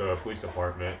I'm with the police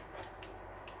department.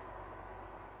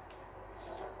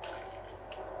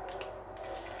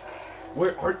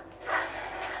 Where are...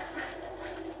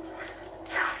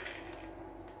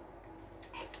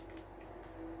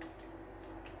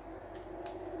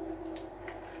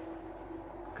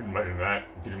 Couldn't imagine that.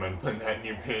 Could you imagine putting that in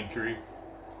your pantry?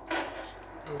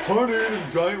 Honey, there's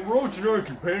a giant roach in our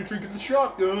pantry, get the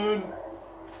shotgun!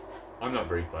 I'm not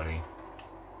very funny.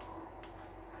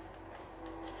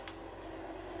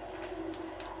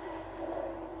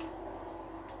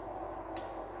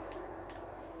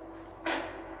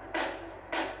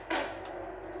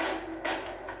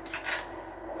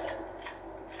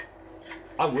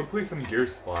 I would play some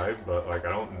Gears 5, but like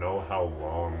I don't know how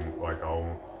long like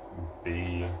I'll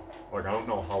be like I don't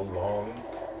know how long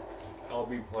I'll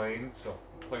be playing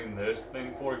this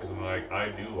thing for, because like I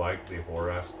do like the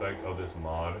horror aspect of this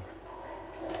mod.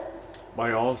 But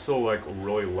I also like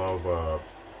really love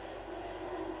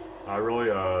I really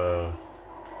trying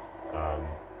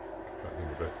to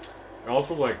think of it. I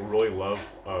also like really love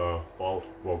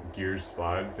Gears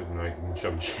 5, because like you can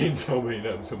shove chainsaw blade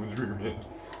out someone's rear end.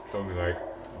 Something like,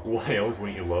 why else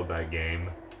wouldn't you love that game?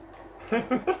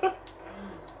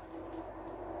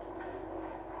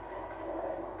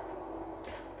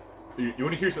 You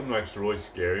want to hear something like really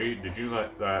scary? Did you know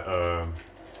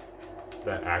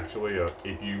that actually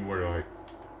if you were to like,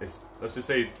 let's just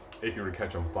say if you were to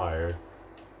catch on fire,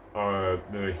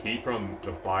 the heat from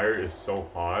the fire is so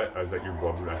hot as that your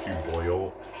blood would actually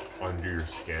boil under your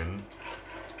skin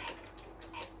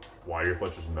while your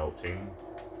flesh is melting.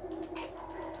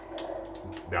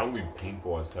 That would be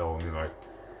painful as hell. I mean, like,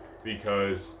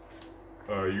 because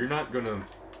you're not gonna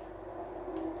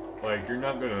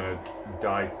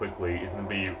die quickly. It's gonna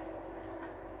be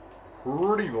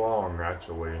pretty long,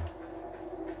 actually.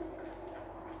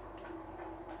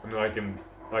 I mean,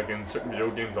 like in certain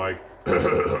video games, like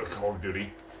Call of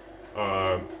Duty,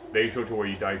 they show to where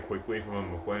you die quickly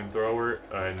from a flamethrower.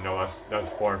 No, that's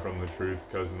far from the truth,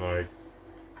 because like,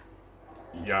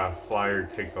 yeah, fire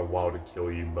takes a while to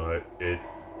kill you, but it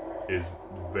is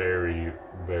very,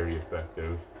 very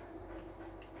effective.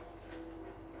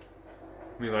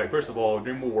 I mean, like, first of all,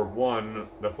 during World War I,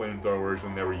 the flamethrowers,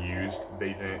 when they were used,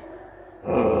 they didn't...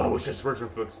 I wish this person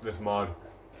fixed this mod.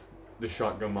 This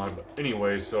shotgun mod. But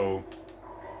anyway, so...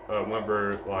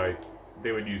 whenever, like,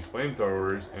 they would use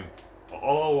flamethrowers, and...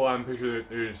 Oh, I'm pretty sure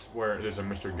there's a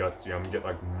Mr. Gutsy. I'm gonna get,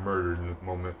 like, murdered in the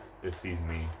moment it sees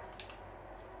me.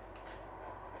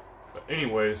 But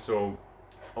anyway, so...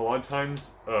 A lot of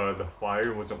times, the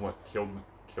fire wasn't what killed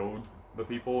the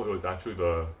people. It was actually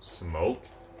the smoke.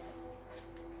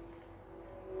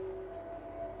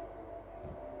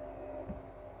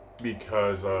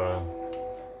 Because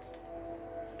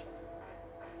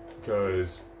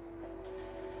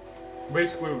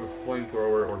basically with a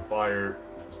flamethrower or fire,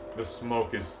 the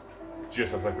smoke is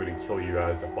just as likely to kill you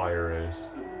as a fire is.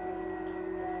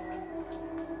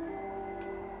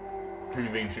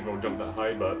 Human beings shouldn't go jump that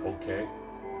high, but okay.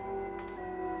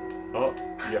 Oh,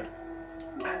 yeah.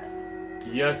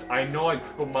 Yes, I know I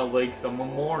crippled my leg because I'm a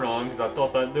moron, because I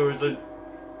thought that there was a...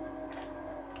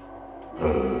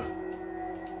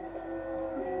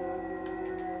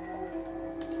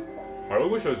 I really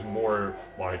wish there was more,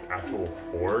 like, actual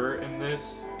horror in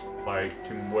this. Like,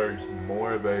 to where it's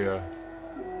more of a,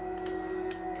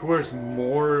 to where it's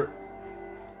more...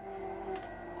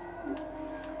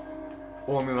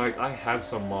 Well, I mean, like, I have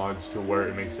some mods to where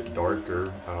it makes it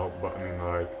darker out, but I mean,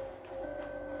 like...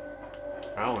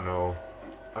 I don't know.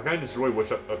 I kind of just really wish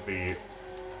that the...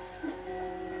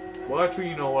 Well, actually,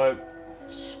 you know what?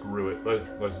 Screw it.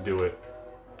 Let's do it.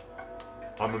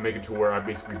 I'm gonna make it to where I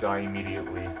basically die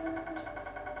immediately.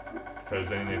 Because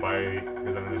then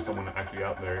there's someone actually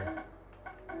out there.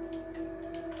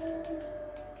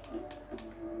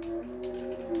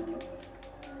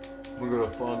 We go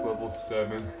to fog level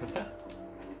 7.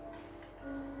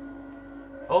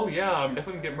 Oh yeah, I'm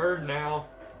definitely gonna get murdered now.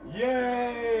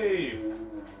 Yay!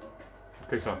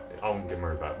 Okay, so I won't get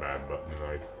murdered that bad, but you know,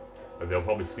 like, they'll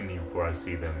probably see me before I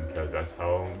see them, because that's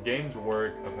how games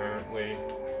work, apparently.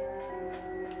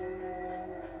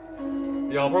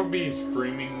 Yeah, I'll probably be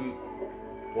streaming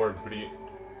or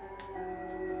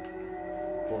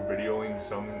videoing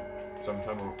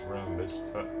sometime around this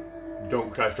time.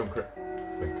 Don't crash, don't crash.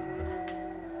 Thank God.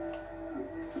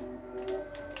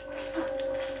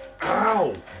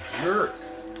 Ow! Jerk!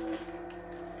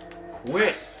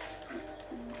 Quit!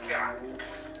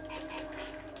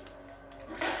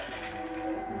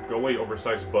 Go away,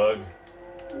 oversized bug.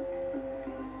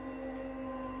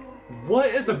 What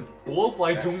is a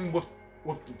blowfly doing with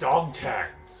dog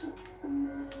tags?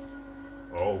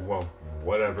 Oh, well,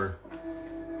 whatever.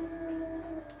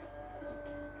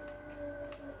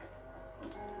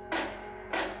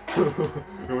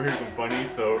 Here's something funny.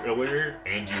 So earlier,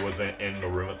 Angie wasn't in the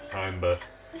room at the time, but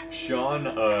Sean,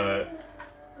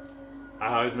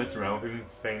 I was messing around with him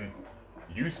saying,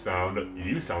 you sound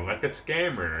like a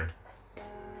scammer.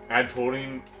 I told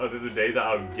him the other day that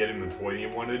I would get him the toy he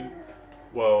wanted.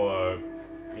 Well,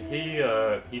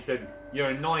 he said,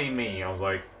 you're annoying me. I was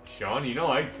like, Sean, you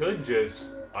know, I could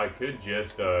just not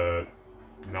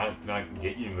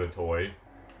get you the toy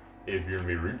if you're gonna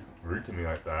be rude to me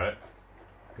like that.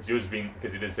 Because he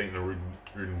did say it in a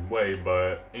rude way.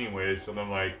 But anyways, so I'm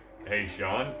like, hey,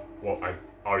 Sean. Well, I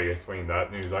already explained that,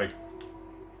 and he was like,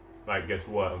 guess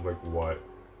what? I was like, what?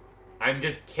 I'm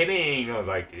just kidding. I was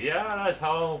like, yeah, that's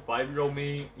how 5-year-old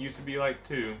me used to be like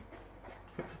too.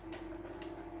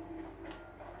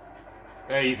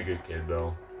 Hey, he's a good kid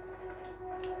though.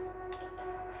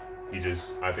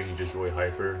 I think he's just really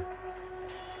hyper.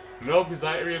 Nope, because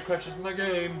that area crashes my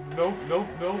game. Nope.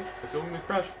 It's only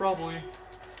crash probably.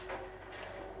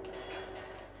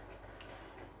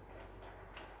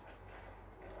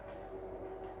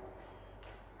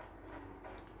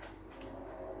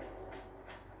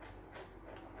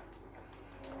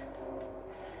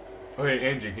 Oh, hey,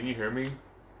 Angie, can you hear me?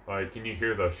 Can you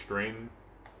hear the string?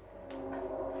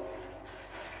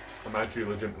 I'm actually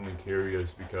legitimately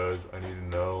curious because I need to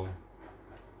know.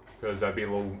 Because that'd be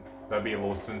a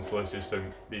little senseless just to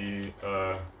be,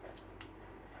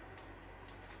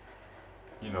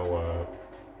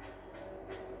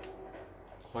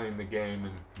 playing the game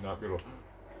and not be able to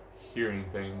hear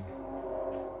anything.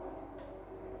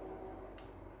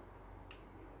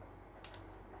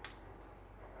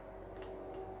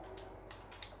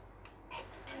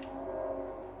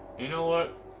 You know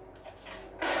what?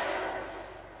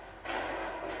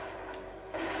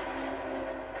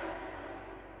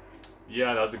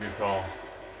 Yeah, that was a good call.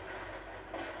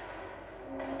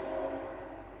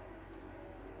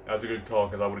 That was a good call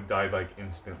because I would have died like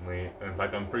instantly. In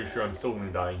fact, I'm pretty sure I'm still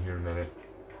gonna die here in a minute.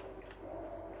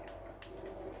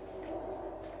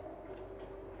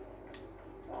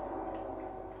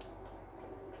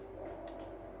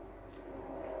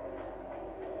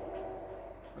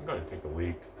 I'm gonna take a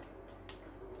leak.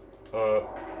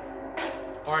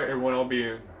 Alright everyone, I'll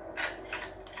be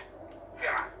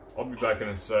back in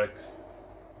a sec.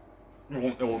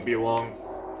 It won't be long.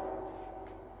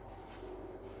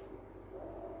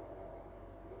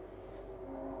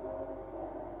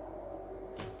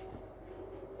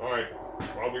 Alright,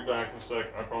 I'll be back in a sec.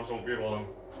 I promise it won't be long.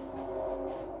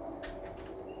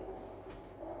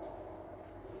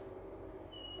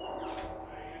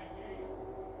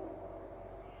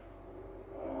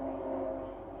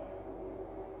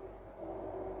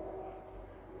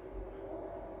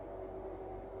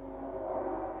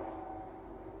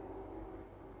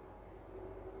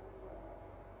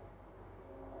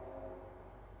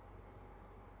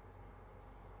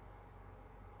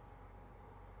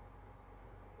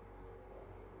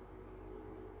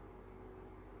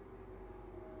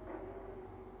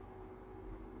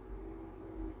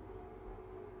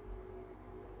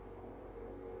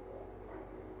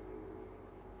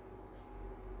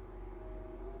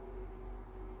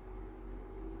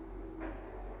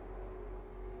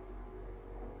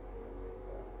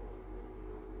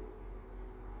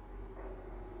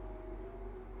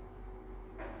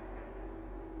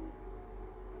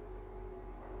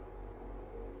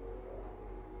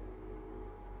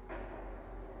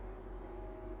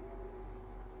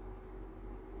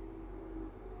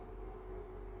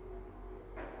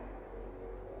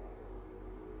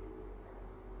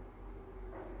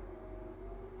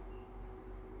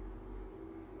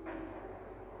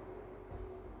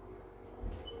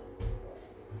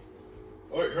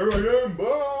 Alright, here I am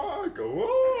back!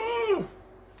 Whoa!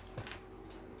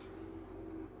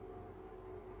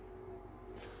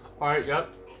 Alright, yep.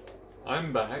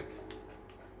 I'm back.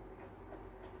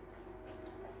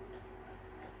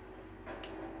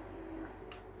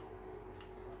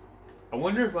 I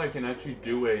wonder if I can actually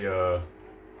do a,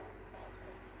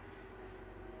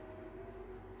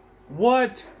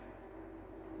 What?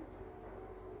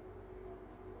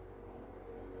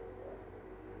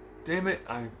 Damn it,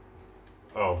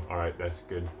 Oh, alright, that's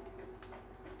good.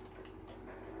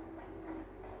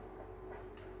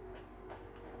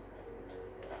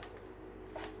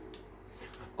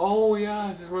 Oh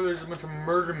yeah, this is where there's a bunch of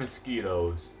murder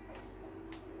mosquitoes.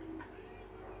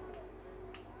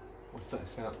 What's that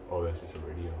sound? Oh, that's just a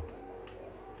radio.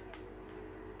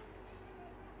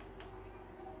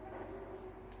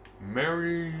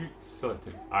 Mary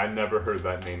Sutton. I never heard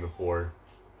that name before.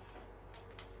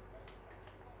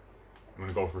 I'm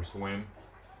gonna go for a swim.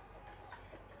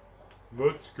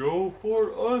 Let's go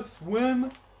for a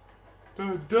swim.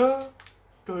 Da da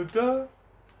da da.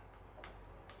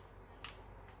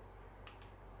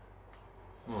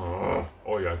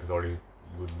 Oh yeah, because I already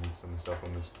looted some stuff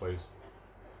from this place.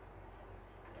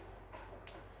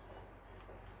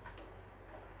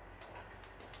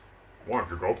 Why don't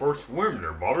you go for a swim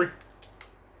there, Bobby?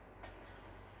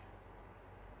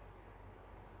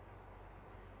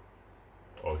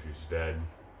 Oh, she's dead.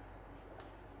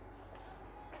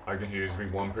 I can just be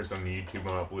one person on YouTube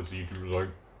and uploads to YouTube like,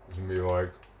 it's gonna be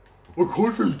like, of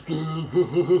course she's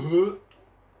dead.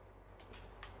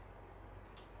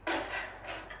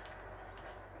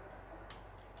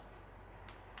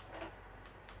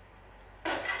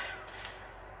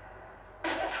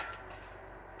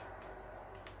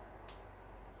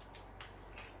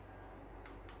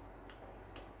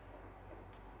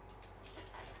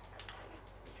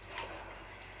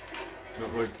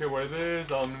 Don't really care what it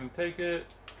is, I'm gonna take it.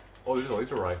 Oh, there's a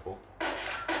laser rifle.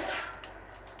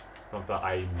 Not that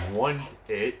I want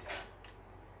it.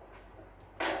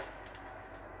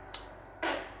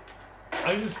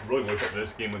 I just really wish that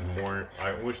this game was more.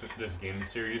 I wish that this game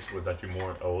series was actually a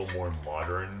little more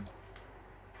modern.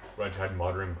 Right, had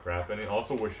modern crap in it. I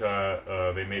also wish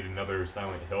they made another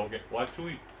Silent Hill game. Well,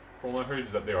 actually, from what I heard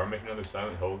is that they are making another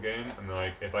Silent Hill game, and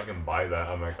like if I can buy that,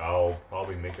 I'm like I'll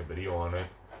probably make a video on it.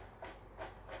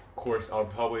 Of course, I'll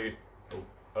probably,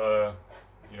 you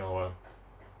know,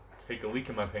 take a leak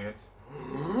in my pants.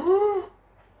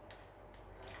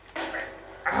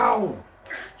 Ow!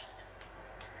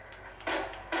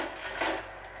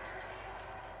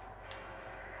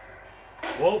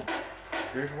 Well,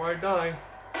 here's where I die.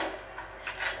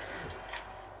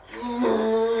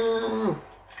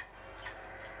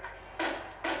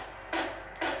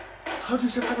 How'd you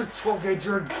survive a 12-gauge?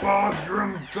 You're a bug. You're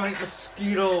a giant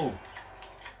mosquito.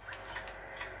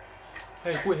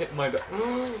 Hey, quit hitting my back.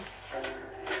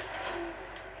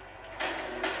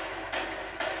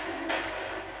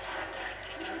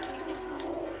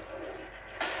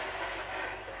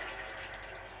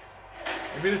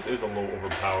 Maybe this is a little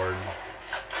overpowered.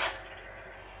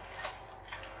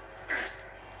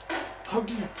 How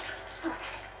do you...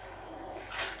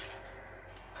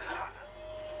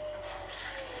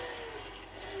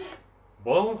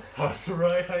 Well, that's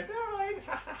right, I died.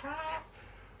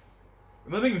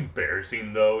 Nothing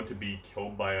embarrassing though to be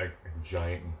killed by like a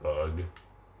giant bug.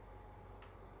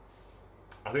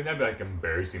 I think that'd be like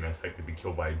embarrassing as heck to be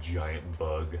killed by a giant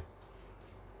bug.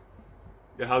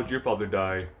 Yeah, how'd your father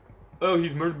die? Oh,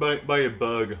 he's murdered by a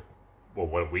bug. Well,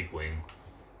 what a weakling.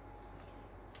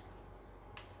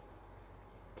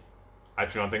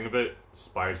 Actually, not thinking of it,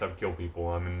 spiders have killed people.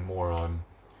 I'm a moron.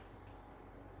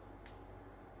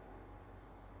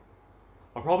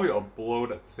 I'll probably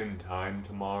upload at the same time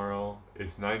tomorrow.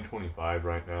 It's 9:25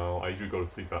 right now. I usually go to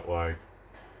sleep at like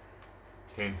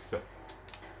 10.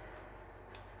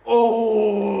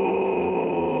 Oh!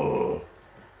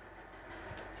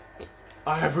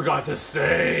 I forgot to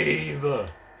save! Well,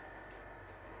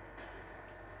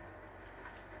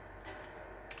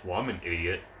 I'm an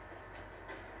idiot.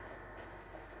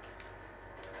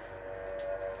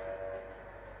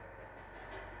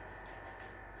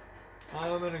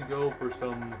 I'm gonna go for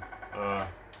some, I'm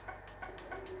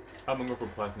gonna go for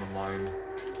Plasma Line.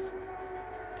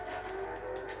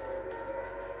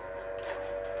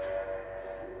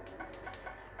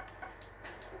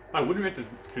 I would react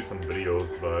to some videos,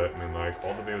 but I mean, like,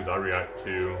 all the videos I react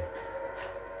to.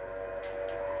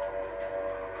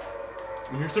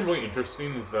 And here's something really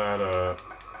interesting is that,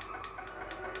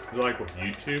 like with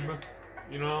YouTube,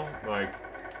 you know, like,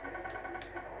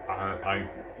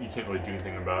 you can't really do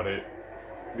anything about it.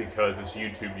 Because it's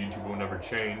YouTube, YouTube will never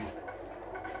change.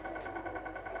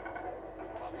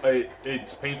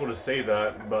 It's painful to say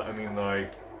that, but I mean,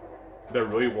 like, that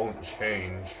really won't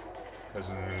change. Because,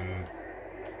 I mean,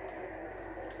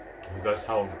 that's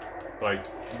how, like,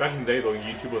 back in the day, though,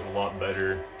 YouTube was a lot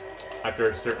better. After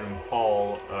a certain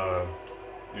Paul,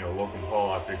 you know, Logan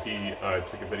Paul, after he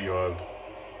took a video of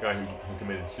a guy who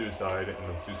committed suicide in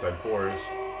the suicide forest,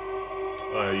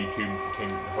 YouTube came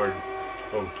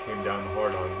down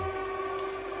hard on.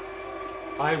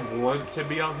 I want to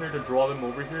be out here to draw them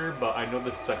over here, but I know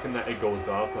the second that it goes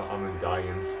off, I'm gonna die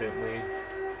instantly.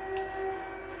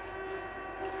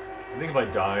 I think if I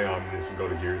die, I'm just gonna go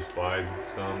to Gears 5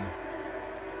 some.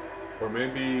 Or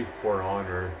maybe For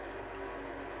Honor.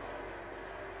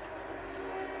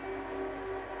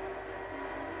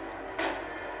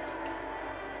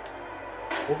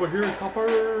 Over here,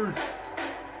 coppers!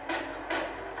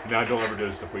 Now don't ever do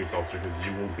this to a police officer because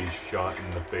you will be shot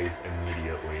in the face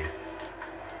immediately.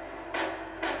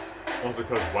 Also,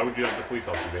 because why would you have the police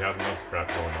officer? They have enough crap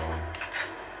going on.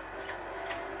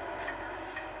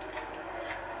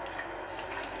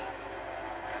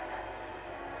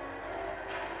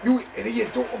 You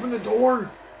idiot! Don't open the door!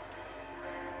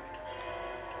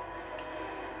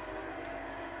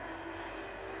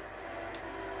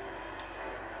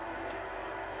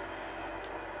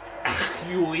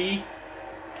 Actually,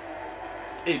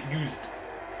 it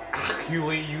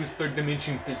used third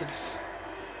dimension physics.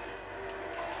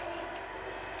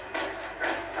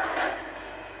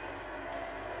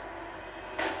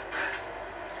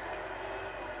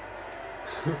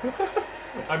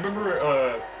 I remember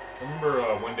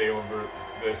one day when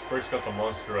this first got the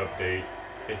monster update,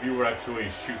 if you were actually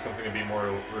shoot something to be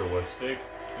more realistic,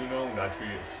 you know,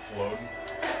 naturally explode.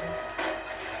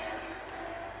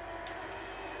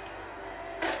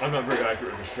 I'm not very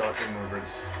accurate with the shotgun whenever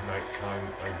it's nighttime,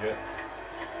 I get.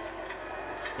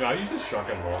 Yeah, I used the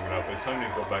shotgun long enough. It's time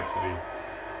to go back to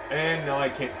the... And now I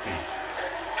can't see.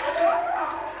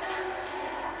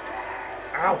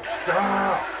 Ow,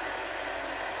 stop!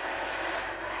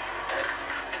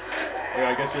 Yeah,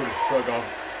 I guess you would shrug off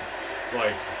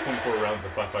like 24 rounds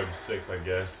of 5.56, I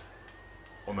guess.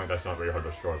 Oh my god, that's not very hard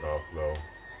to shrug off, though.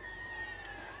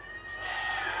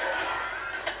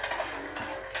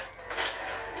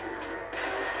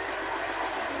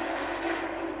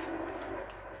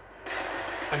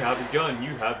 I have a gun,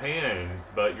 you have hands,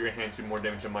 but your hands do more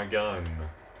damage than my gun.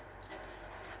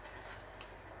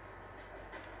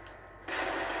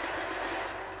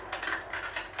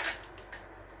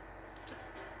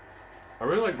 I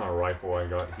really like my rifle I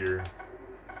got here.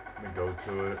 Let me go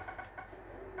to it.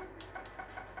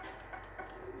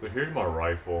 So here's my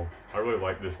rifle. I really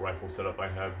like this rifle setup I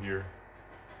have here.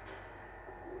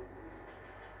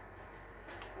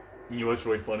 You know what's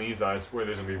really funny is I swear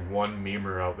there's gonna be one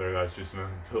memer out there that's just gonna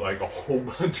put like a whole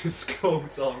bunch of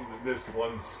scopes on this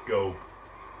one scope.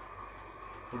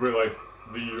 It'll be like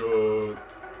the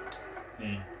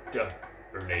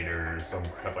detonator or some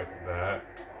crap like that.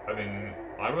 I mean,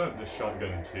 I wrote the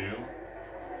shotgun too.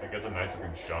 Like, it's a nice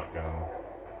looking shotgun.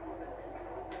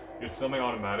 It's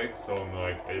semi-automatic, so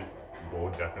like it will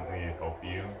definitely help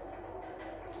you.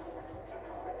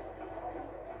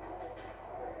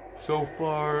 So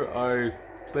far, I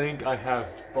think I have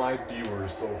 5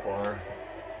 viewers so far.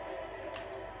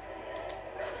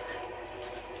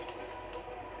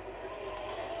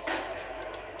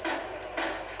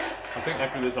 I think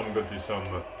after this, I'm gonna go do some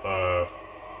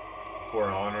For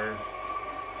Honor.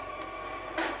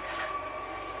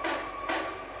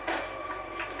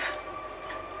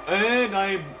 And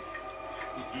I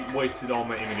wasted all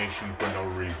my ammunition for no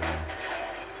reason.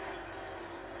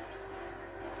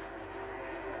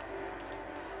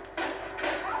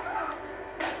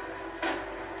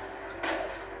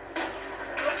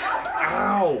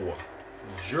 Ow!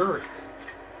 Jerk.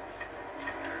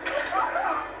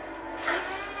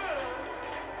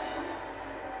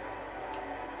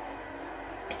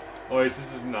 Oh, this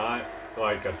is not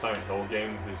like a Silent Hill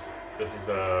game. This is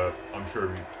I'm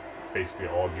sure basically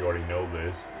all of you already know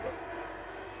this. But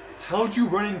how'd you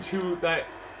run into that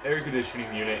air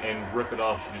conditioning unit and rip it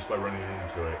off just by running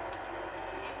into it?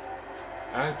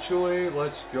 Actually,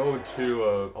 let's go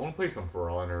to I want to play some For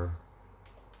Honor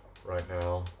right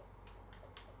now.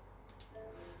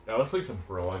 Now let's play some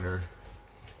For Honor.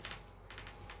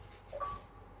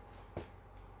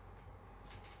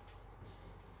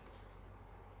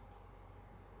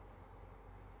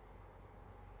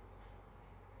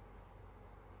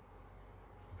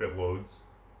 If it loads.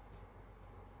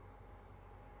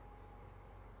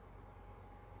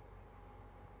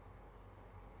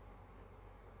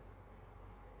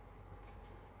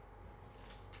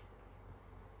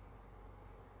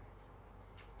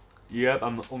 Yep,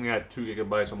 I'm only at 2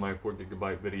 gigabytes on my 4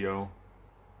 gigabyte video.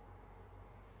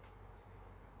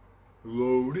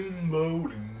 Loading,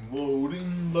 loading,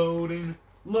 loading, loading,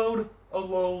 load,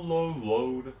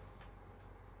 load.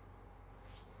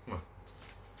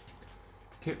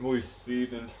 Can't really see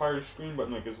the entire screen, but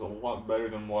like it's a lot better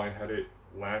than what I had it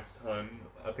last time.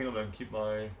 I think I'm gonna keep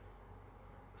my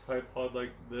tripod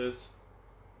like this.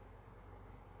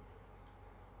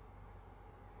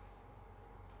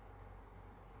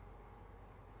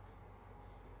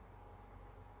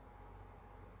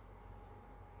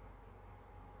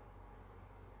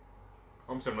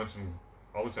 Obviously,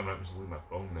 I'm not just leave my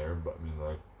phone there, but I mean,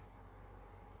 like,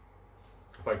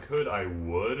 if I could, I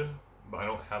would, but I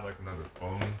don't have like another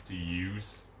phone to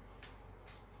use.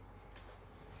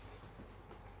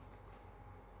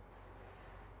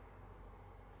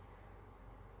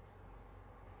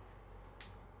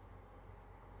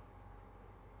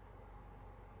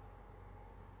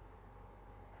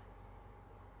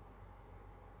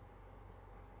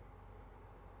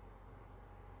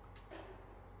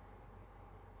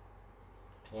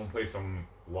 I want to play some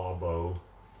Lawbow,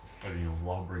 as you know,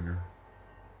 Lawbringer.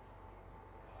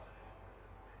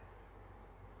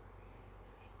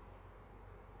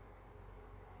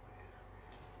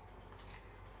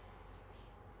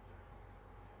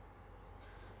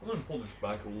 I'm gonna pull this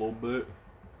back a little bit.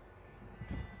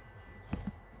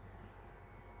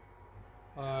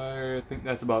 I think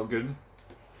that's about good.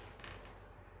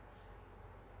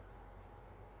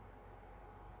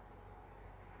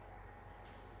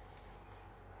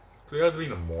 So he has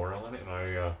been a moron on it,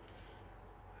 and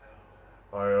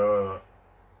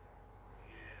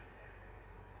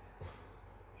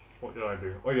what did I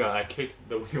do? Oh yeah, I kicked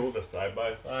the wheel of the side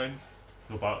by side.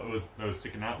 So it was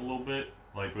sticking out a little bit,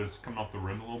 like it was coming off the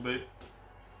rim a little bit.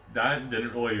 That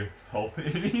didn't really help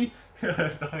any.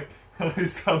 I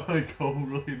just got my toe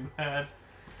really bad.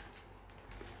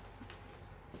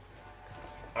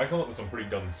 I come up with some pretty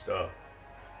dumb stuff.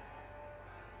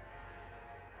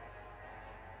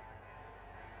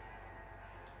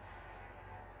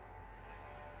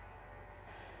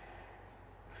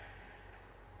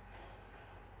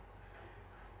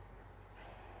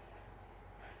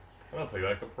 I'm gonna play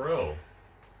like a pro.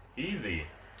 Easy.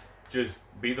 Just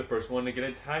be the first one to get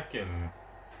attacking.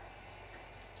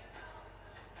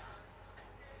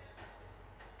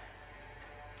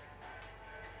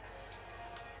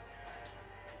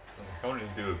 I want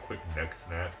to do a quick neck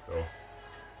snap, so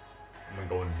I'm gonna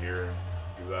go in here and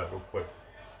do that real quick.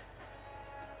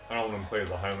 I don't want to play as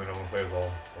a Highland, I want to play as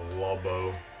a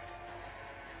Lawbow.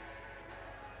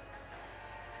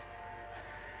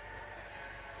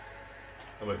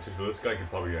 So this guy could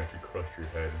probably actually crush your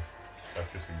head.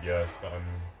 That's just a guess that I'm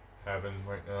having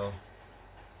right now.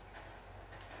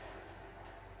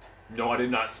 No, I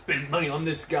did not spend money on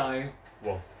this guy.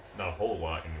 Well, not a whole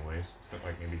lot anyways. Spent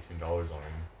like maybe $10 on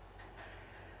him.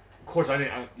 Of course,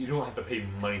 you don't have to pay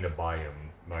money to buy him.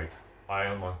 Like, I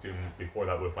unlocked him before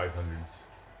that with 500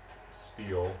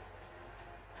 steel.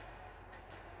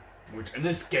 Which, in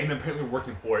this game, apparently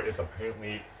working for it is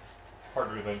apparently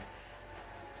harder than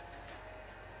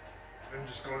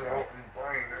just going out and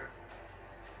buying it.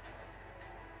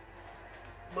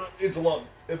 But it feels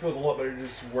a lot better to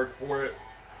just work for it.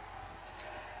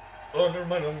 Oh, never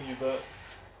mind, I'm gonna use that.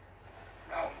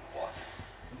 Round one.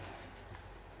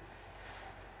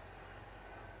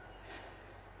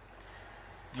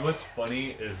 You know what's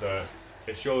funny is that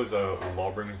it shows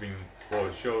Lawbringers being, well,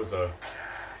 it shows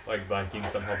like Viking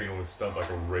somehow being able to stump like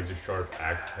a razor sharp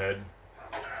axe head.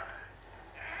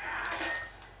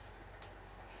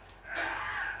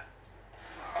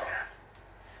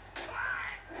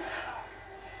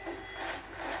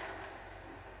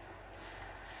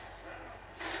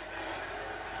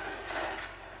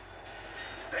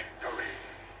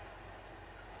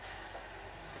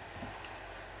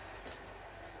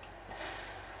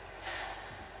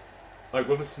 Like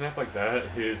with a snap like that,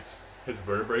 his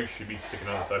vertebrae should be sticking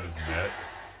out the side of his neck.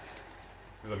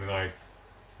 Cause I mean, like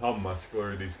how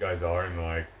muscular these guys are, and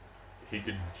like he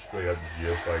could straight up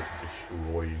just like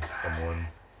destroy someone.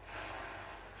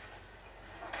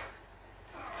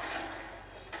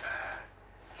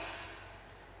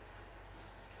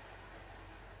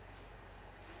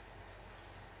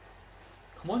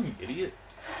 Come on, you idiot!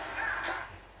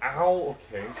 Ow.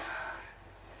 Okay.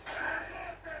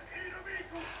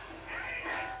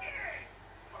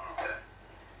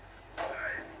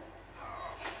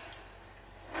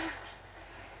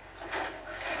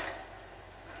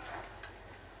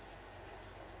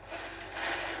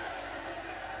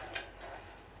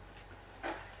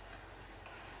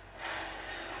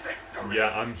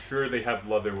 Yeah, I'm sure they have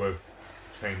leather with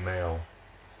chainmail.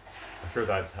 I'm sure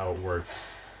that's how it works.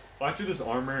 Well, actually, this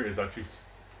armor is actually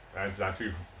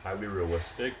highly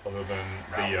realistic. Other than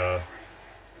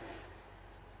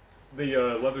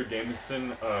the leather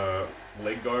gamison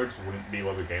leg guards wouldn't be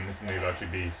leather gamison; they'd actually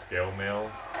be scale mail.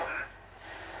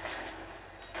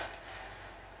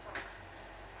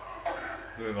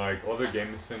 Then, like leather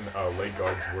gamison leg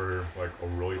guards were like a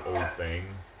really old thing.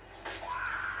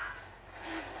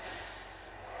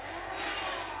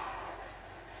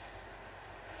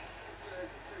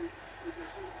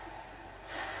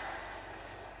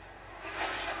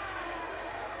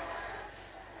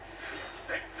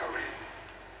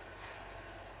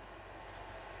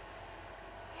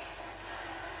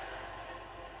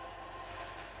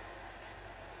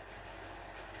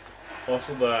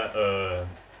 Also,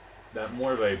 that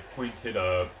more of a pointed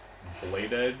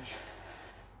blade edge,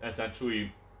 that's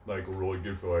actually like really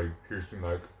good for like piercing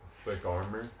like thick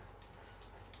armor.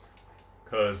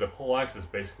 Cause the poleaxe is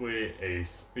basically a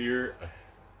spear,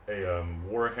 a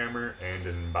warhammer, and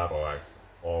a battle axe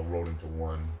all rolled into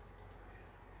one.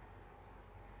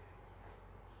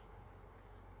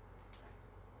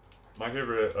 My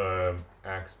favorite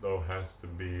axe though has to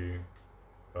be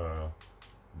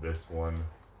this one.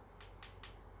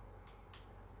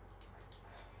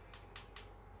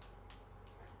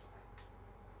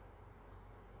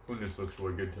 One just looks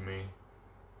really good to me.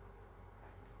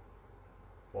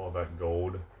 All that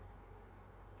gold.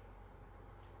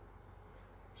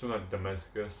 So not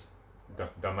Damascus,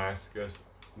 Damascus,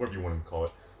 whatever you want to call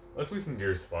it. Let's play some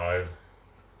Gears 5.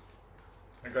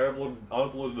 Like I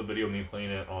uploaded the video of me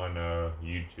playing it on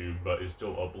YouTube, but it's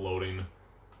still uploading.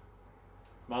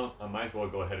 I might as well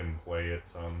go ahead and play it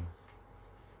some.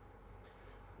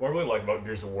 What I really like about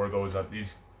Gears of War though is that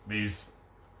these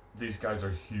guys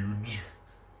are huge.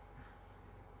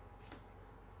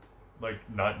 Like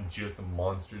not just the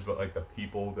monsters, but like the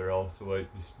people. They're also like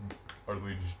just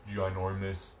utterly just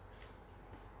ginormous.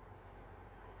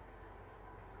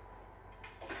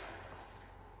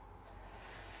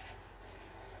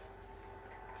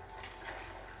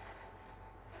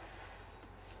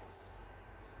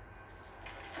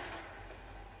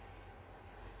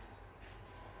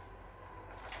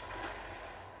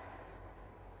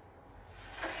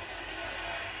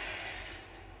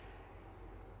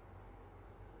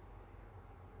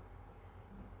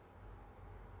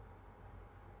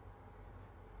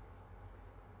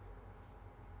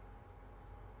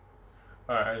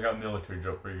 Alright, I got a military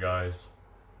joke for you guys.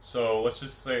 So let's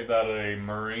just say that a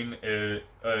Marine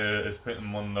is put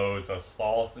in one of those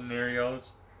Saul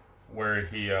scenarios where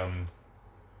he has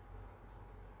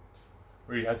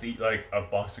to eat like a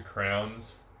box of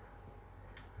crowns.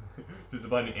 Just to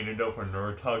find an antidote for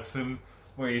neurotoxin.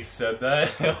 When he said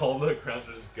that, all the crowns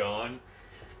are just gone.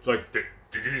 It's like, did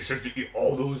you just have to eat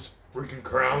all those freaking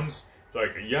crowns? It's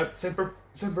like, yep, Semper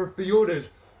Fides.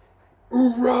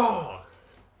 Hoorah!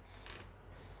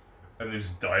 And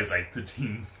just dies like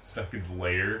 15 seconds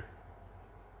later.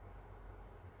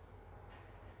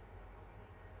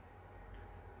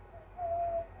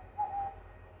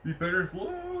 You better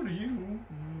blow to you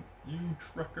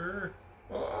trucker.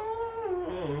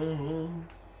 Oh.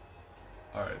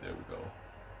 Alright, there we go.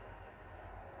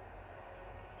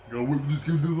 Gotta wait for this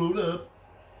game to load up.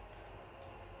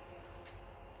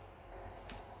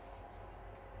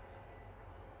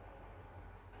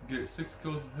 Get 6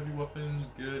 kills with heavy weapons,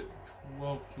 get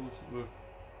 12 kills with...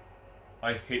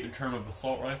 I hate the term of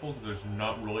assault rifle because there's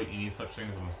not really any such thing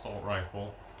as an assault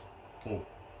rifle. Well,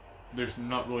 there's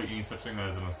not really any such thing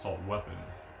as an assault weapon.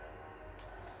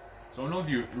 So I don't know if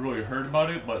you really heard about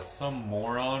it, but some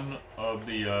moron of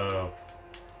the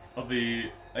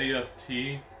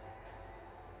AFT,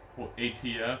 well,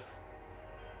 ATF,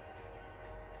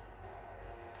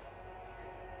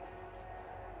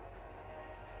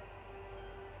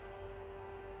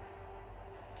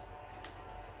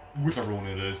 whichever one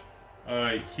it is,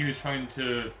 he was trying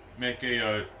to make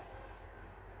a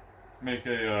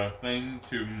thing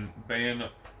to ban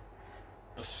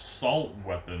assault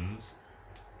weapons,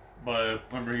 but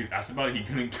whenever he was asked about it, he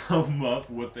couldn't come up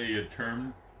with a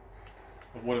term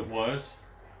of what it was.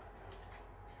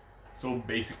 So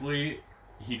basically,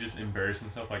 he just embarrassed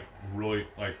himself like really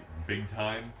like big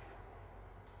time.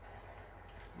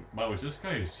 By the way, this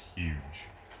guy is huge.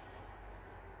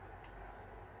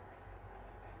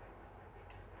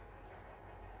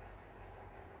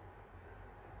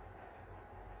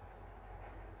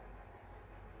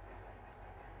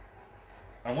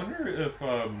 I wonder if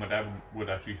my dad would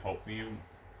actually help me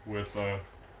with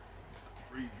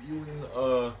reviewing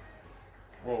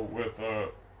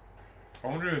I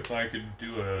wonder if I could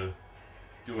do a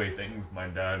thing with my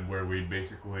dad where we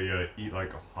basically eat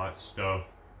like hot stuff.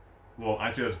 Well,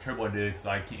 actually that's a terrible idea because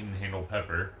I can't even handle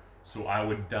pepper, so I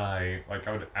would die. Like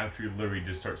I would actually literally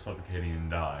just start suffocating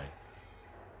and die.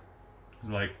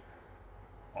 Cause like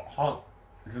hot,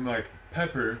 because I'm like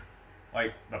pepper,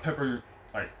 like the pepper,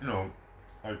 like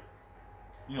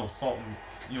salt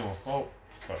and salt,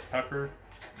 but pepper.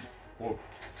 Well,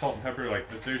 salt and pepper, like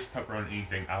if there's pepper on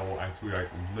anything, I will actually like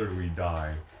literally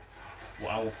die. Well,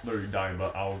 I won't literally die,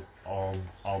 but I'll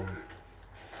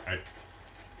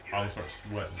start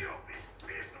sweating.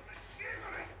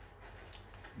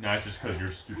 Nah, it's just because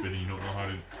you're stupid and you don't know how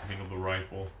to handle the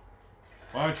rifle.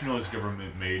 Well, I it's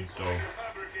government made, so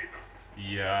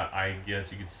yeah, I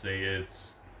guess you could say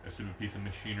it's a stupid piece of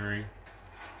machinery.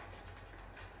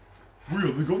 We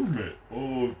are the government.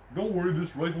 Oh, don't worry,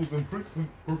 this rifle's in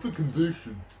perfect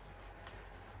condition.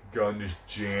 Gun just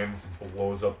jams and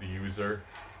blows up the user.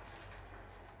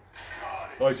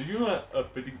 Oh, did you know that a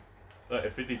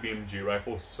 50 BMG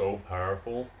rifle is so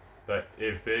powerful that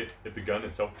if the gun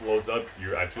itself blows up,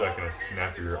 you're actually like gonna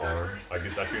snap your arm. Like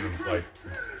it's actually gonna like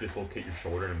dislocate your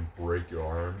shoulder and break your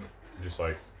arm, and just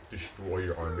like destroy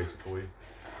your arm basically.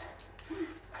 We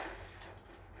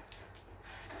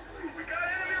got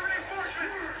enemy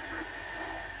reinforcements!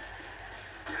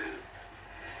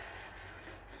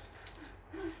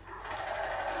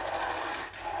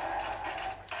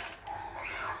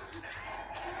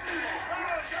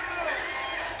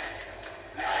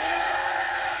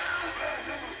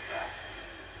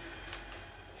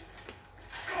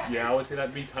 Yeah, I would say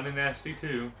that'd be kind of nasty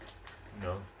too. You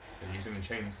know, and using the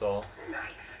chainsaw.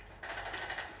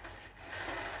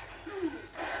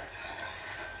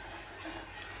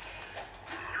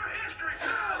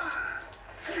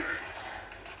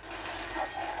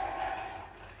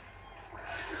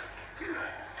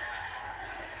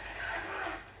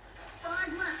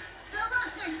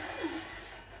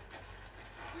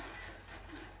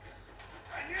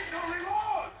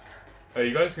 Hey,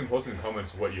 you guys can post in the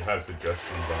comments what you have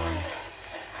suggestions on.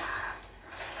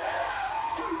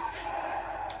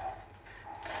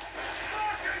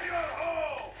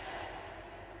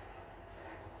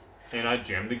 And I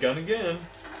jammed the gun again.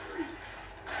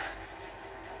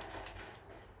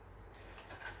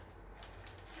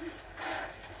 We've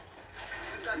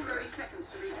got 30 seconds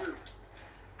to regroup.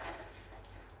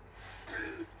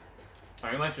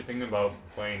 I'm actually thinking about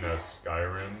playing a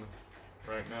Skyrim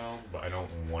right now, but I don't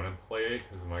want to play it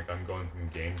because I'm going from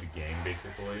game to game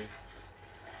basically.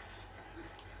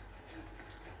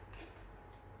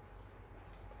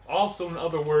 Also, in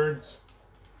other words,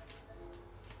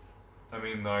 I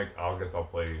guess I'll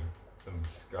play some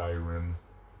Skyrim.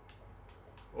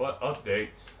 What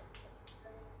updates?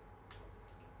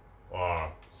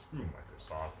 Screw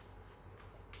Microsoft.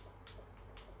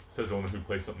 Says the one who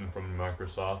plays something from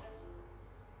Microsoft.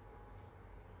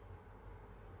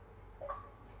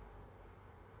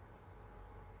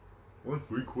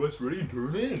 Monthly quest ready,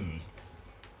 turn in.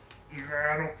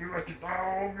 Yeah, I don't feel like a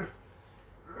dog.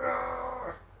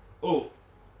 Oh,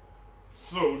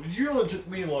 so did you know it took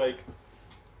me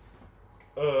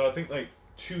I think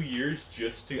 2 years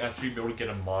just to actually be able to get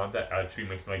a mod that actually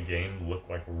makes my game look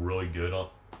really good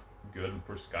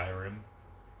for Skyrim.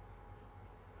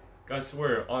 Guys,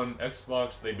 swear on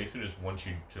Xbox they basically just want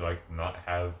you to not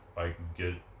have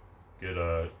good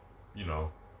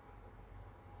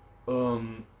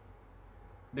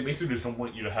they basically just don't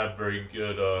want you to have very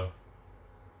good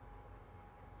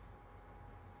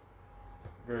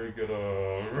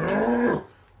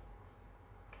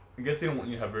I guess they don't want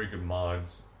you to have very good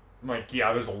mods.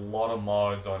 Yeah, there's a lot of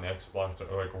mods on Xbox that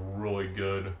are really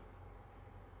good.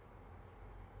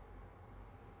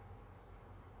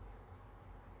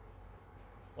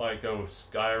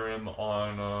 Skyrim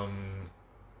on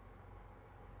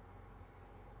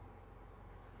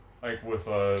with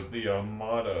the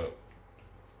mod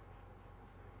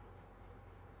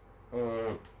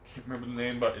can't remember the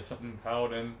name, but it's something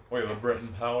Paladin. Wait, the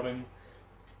Breton Paladin.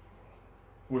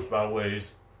 Which, by the way,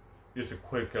 is just a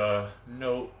quick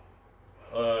note.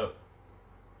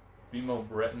 Female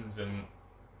Bretons in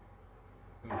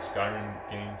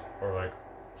Skyrim games are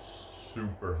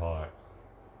super hot.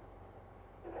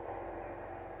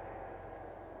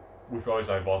 Which always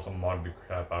I've also modded the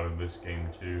crap out of this game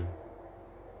too.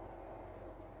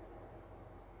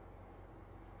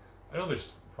 I know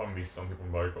there's probably some people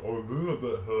oh, they're not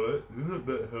that hot, they're not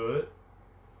that hot.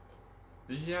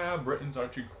 But yeah, Britons are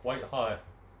actually quite hot.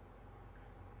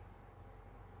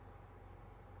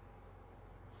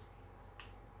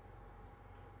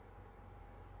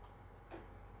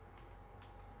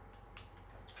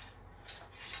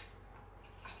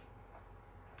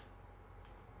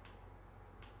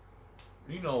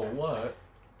 You know what?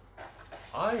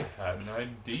 I had an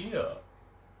idea.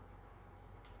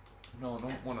 No, I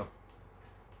don't want to.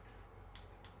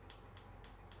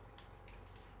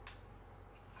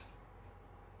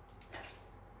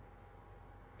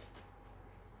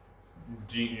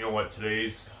 Do you know what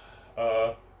today's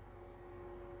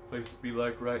place be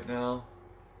like right now?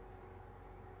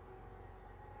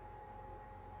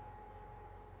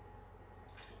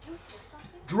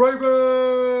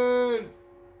 Draven!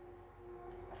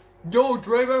 Yo,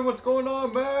 Draven, what's going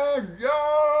on, man?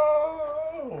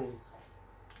 Yo!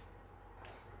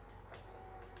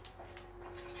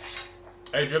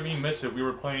 Hey, Draven, you missed it. We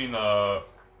were playing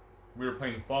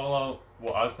Fallout.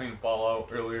 Well, I was playing Fallout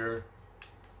earlier.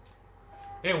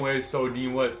 Anyway, so do you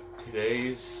know what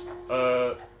today's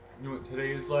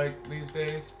today is like these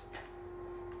days?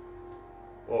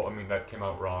 Well, I mean that came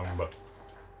out wrong, but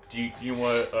do you know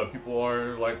what people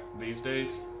are like these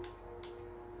days?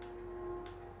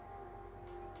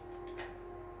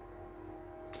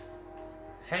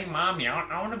 Hey, mommy,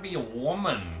 I want to be a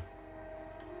woman.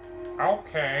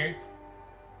 Okay.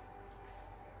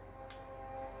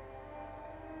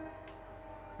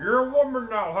 You're a woman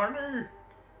now, honey.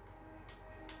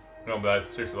 No, but that's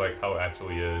seriously like how it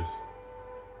actually is.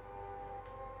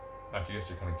 Actually, it's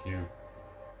kind of cute.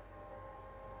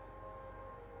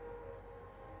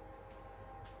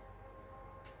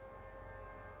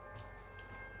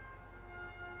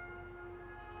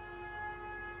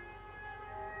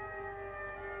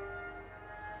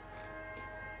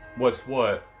 What's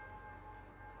what?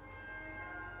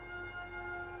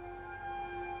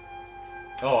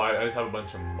 Oh, I just have a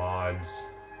bunch of mods,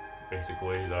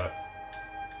 basically, that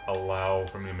allow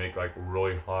for me to make like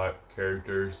really hot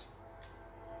characters.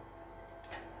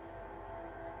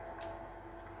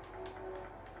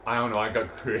 I don't know, I got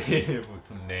creative with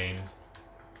some names.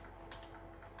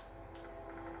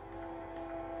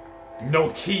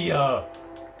 Nokia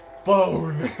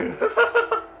phone.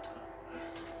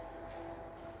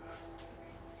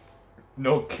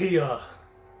 Nokia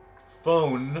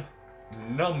phone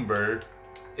number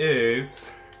is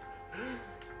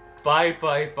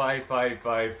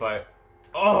 555555.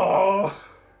 Oh.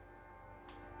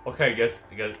 Okay, I guess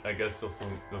this will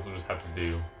just have to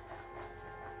do.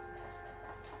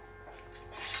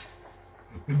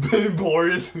 Ben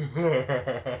Boris.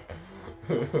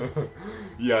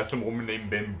 Yeah, some woman named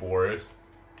Ben Boris.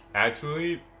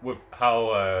 Actually, with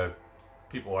how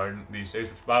people are these days,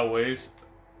 which by the way,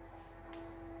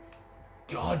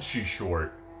 God, she's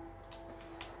short.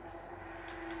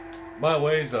 By the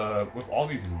way, with all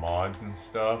these mods and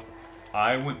stuff,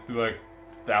 I went through like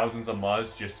thousands of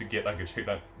mods just to get like a chick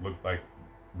that looked like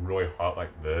really hot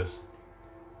like this.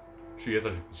 She is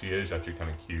actually kind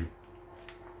of cute.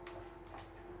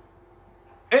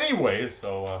 Anyway,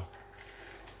 so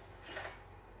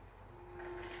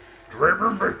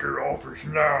Draven Baker offers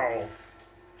now.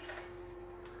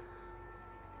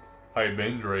 How you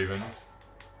been, Draven?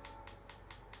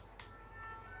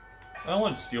 I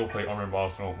want steel plate armor, but I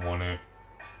also don't want it.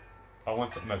 I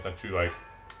want something that's actually like,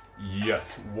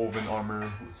 yes, woven armor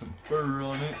with some fur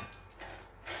on it.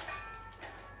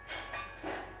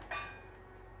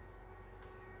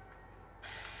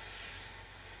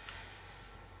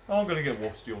 I'm gonna get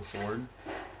wolf steel sword.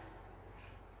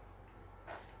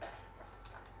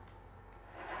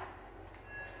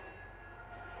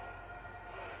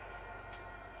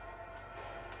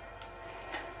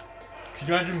 Can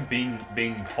you imagine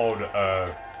being called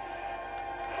I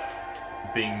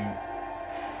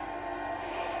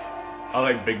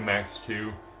like Big Macs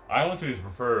too. I honestly just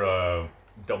prefer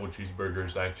double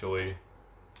cheeseburgers actually.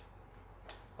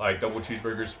 Like double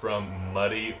cheeseburgers from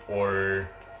Muddy or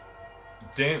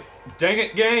dang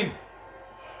it, game!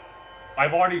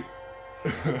 I've already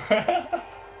the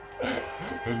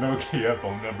Nokia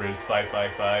phone number is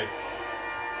 555.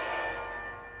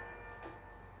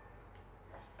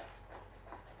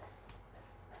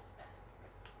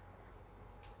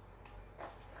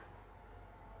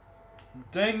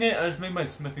 Dang it, I just made my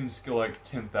smithing skill like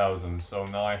 10,000, so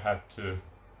now I have to...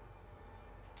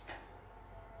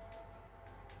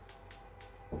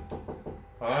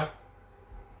 Huh? I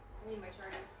need my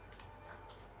charger.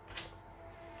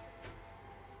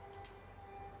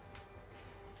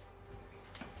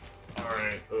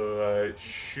 Alright, it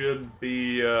should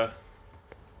be,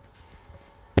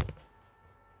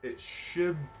 it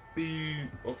should be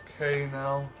okay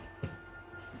now.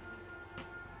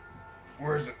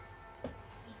 Where is it?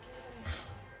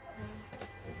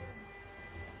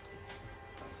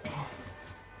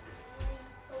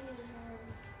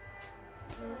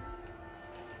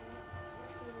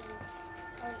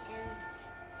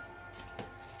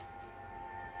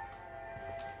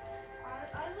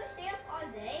 Are you gonna stay up all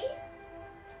day?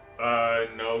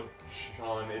 No,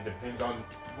 Sean, it depends on,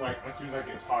 like, as soon as I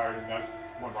get tired, and that's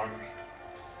when I'm...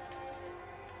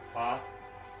 Huh?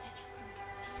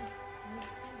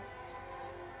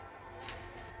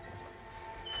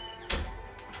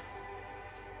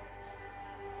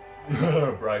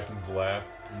 Bryson's laugh.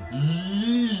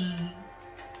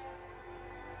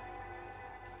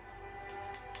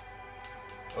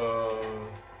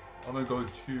 I'm gonna go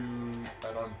to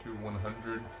add on to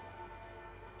 100.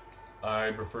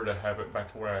 I prefer to have it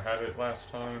back to where I had it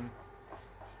last time.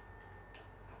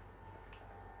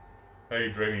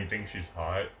 Hey, Draven, you think she's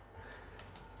hot?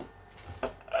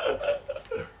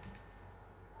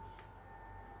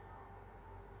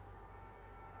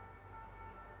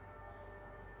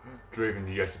 Draven,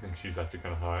 do you actually think she's actually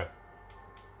kind of hot?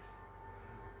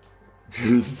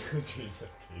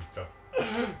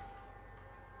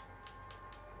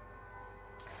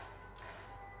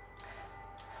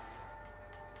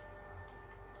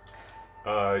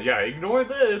 Yeah, ignore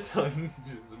this. I'm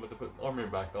just about to put armor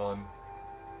back on.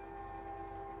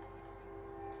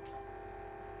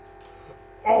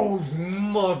 Oh,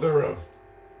 mother of...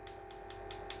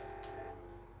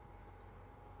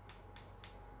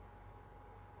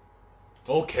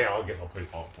 Okay, I guess I'll play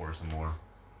Fallout 4 some more.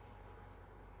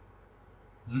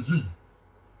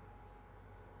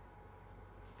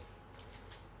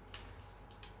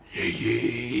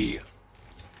 Hey,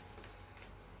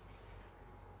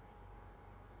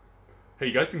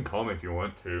 you guys can comment if you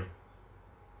want to.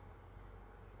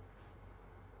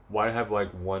 Why have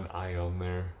like one eye on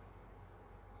there?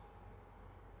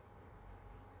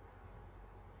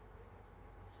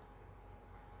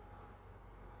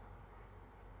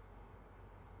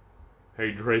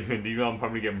 Hey Draven, do you know I'm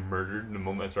probably gonna get murdered the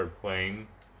moment I start playing?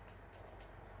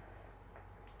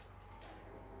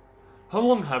 How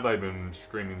long have I been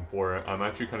streaming for? I'm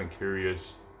actually kind of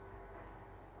curious.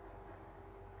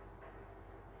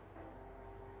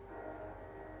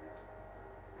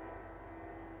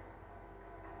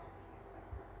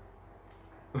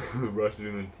 Russian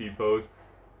in the T-pose.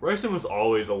 Ryson was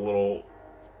always a little...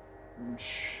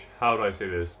 How do I say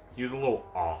this? He was a little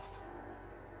off.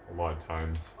 A lot of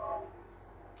times.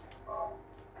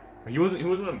 He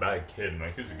wasn't a bad kid,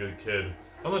 Mike. He was a good kid.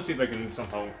 Let's see if I can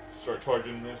somehow start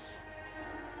charging this.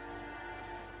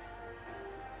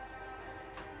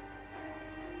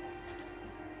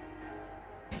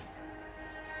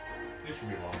 This should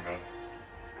be long enough.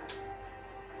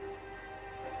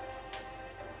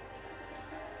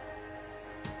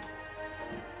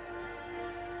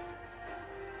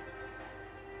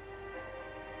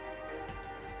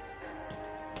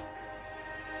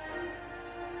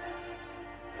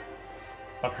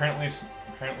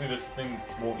 Apparently this thing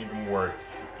won't even work.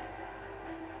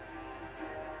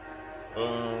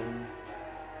 No,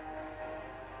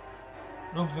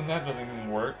 because then that doesn't even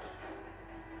work.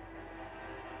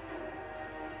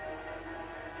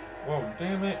 Whoa,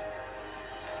 damn it.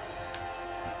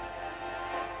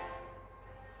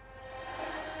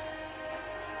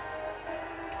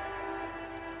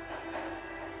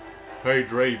 Hey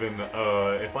Draven,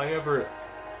 if I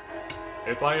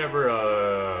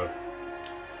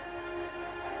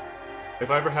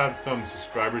ever have some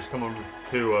subscribers come over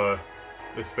to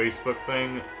this Facebook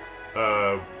thing,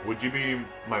 would you be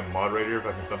my moderator if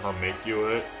I can somehow make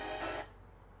you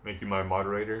my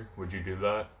moderator? Would you do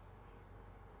that?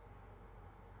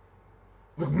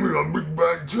 Look at me, I'm big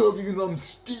bad chubby and I'm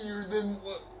skinnier than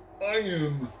what I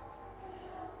am.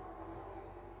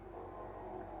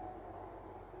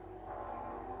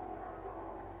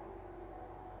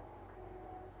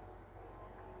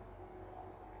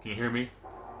 Can you hear me?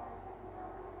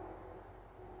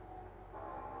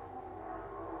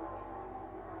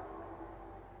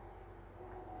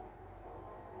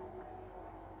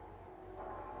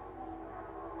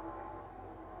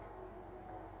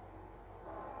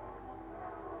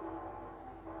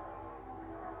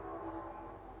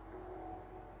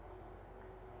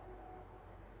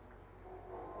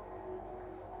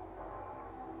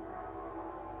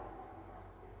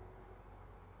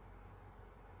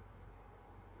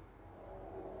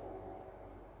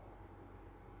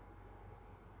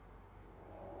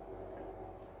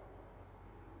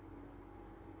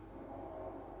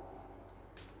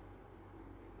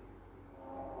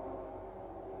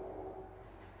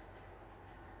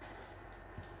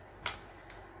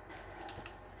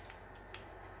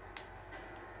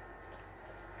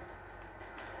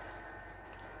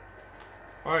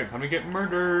 Alright, time to get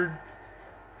murdered.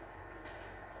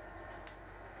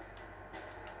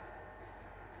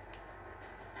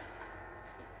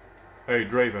 Hey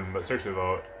Draven, but seriously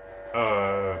though,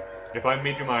 if I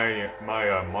made you my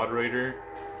moderator,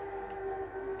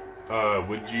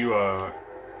 would you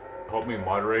help me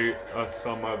moderate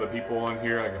some of the people on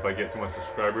here? Like if I get some of my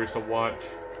subscribers to watch,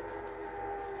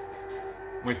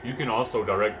 like you can also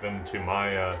direct them to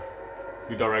my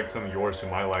you direct some of yours to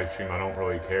my live stream. I don't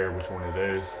really care which one it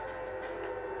is.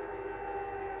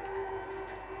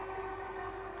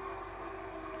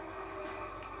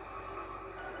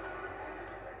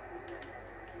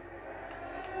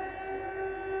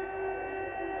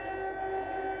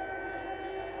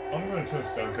 I'm gonna turn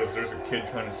this down because there's a kid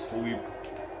trying to sleep.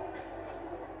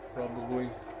 Probably.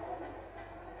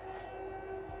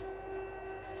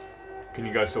 Can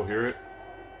you guys still hear it?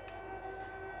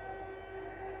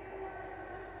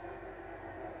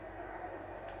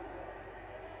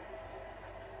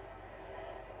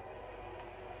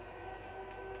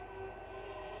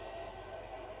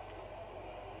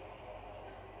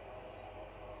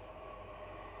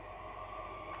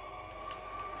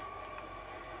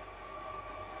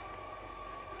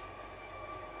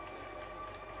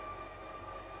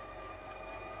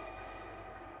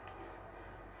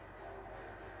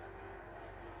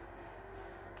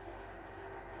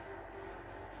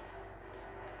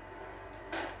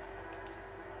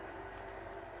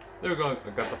 There we go. I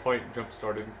got the fight jump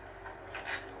started.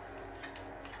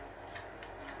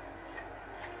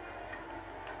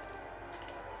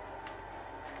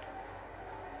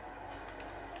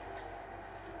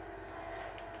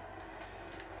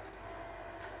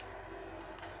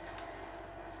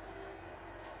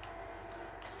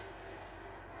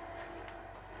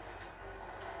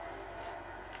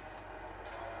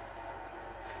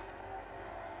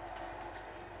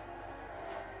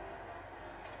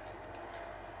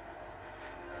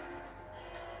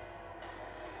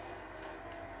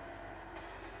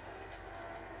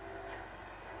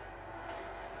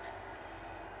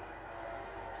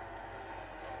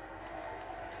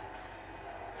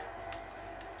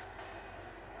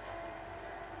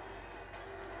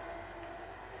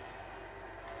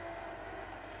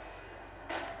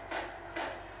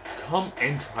 Come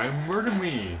and try and murder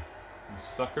me, you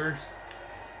suckers.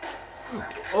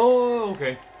 Oh,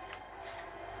 okay.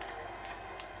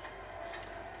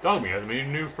 Dogme has made a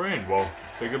new friend. Well,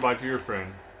 say goodbye to your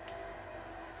friend.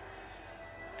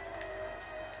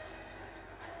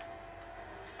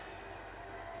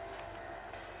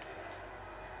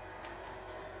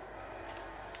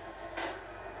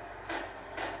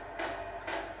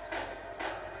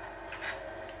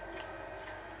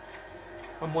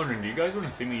 I'm wondering, do you guys want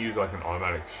to see me use like an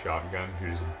automatic shotgun to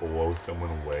just blow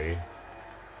someone away?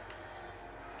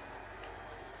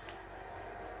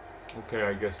 Okay,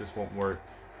 I guess this won't work.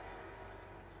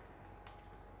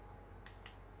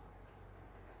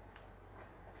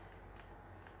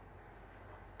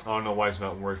 I don't know why it's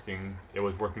not working. It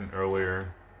was working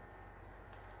earlier.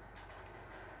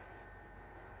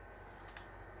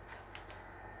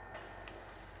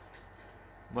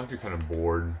 I'm actually kind of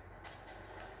bored.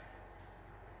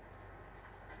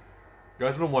 You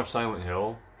guys wanna watch Silent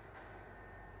Hill?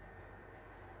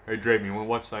 Hey Draven, you wanna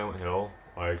watch Silent Hill?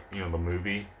 Like, you know, the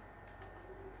movie?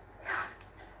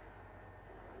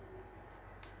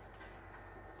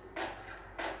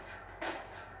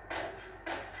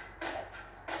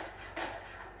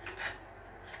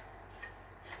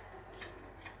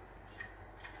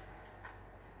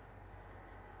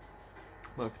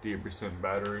 I'm at 58%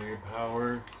 battery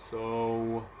power,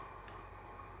 so...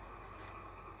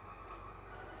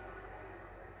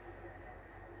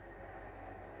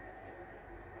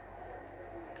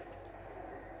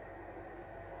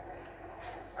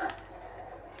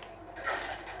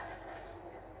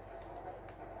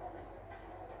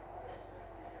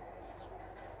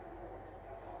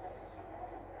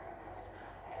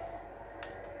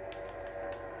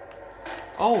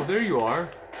 Oh, there you are.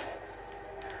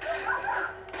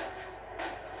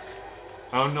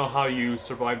 I don't know how you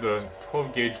survived a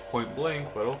 12 gauge point blank,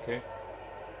 but okay.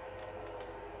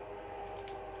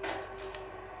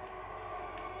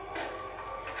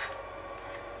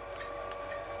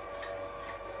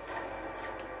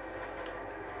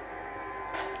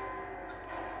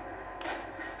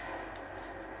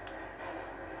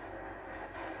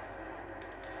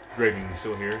 Draven, you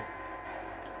still here?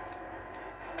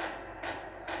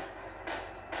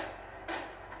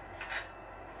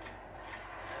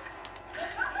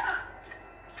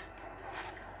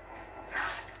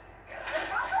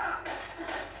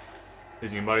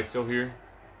 Is anybody still here?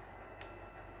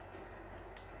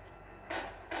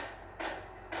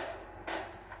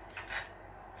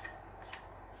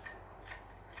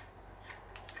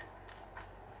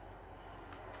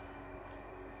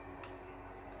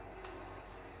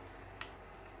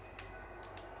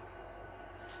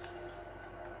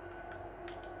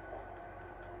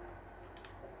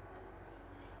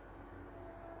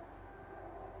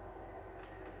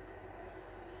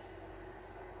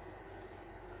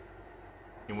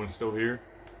 Anyone still here?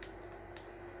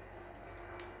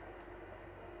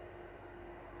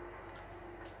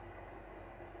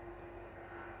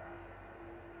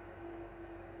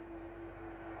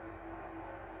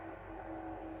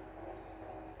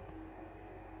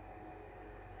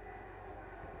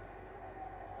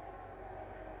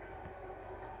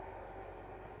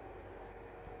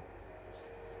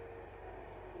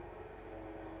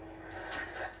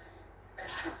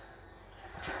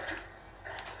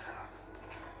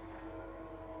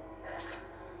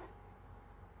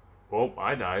 Well,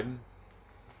 I died.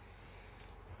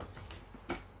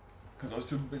 Because I was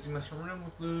too busy messing around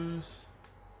with this.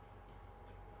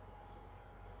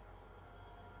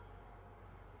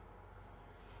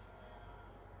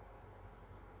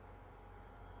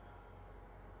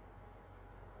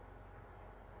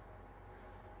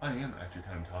 I am actually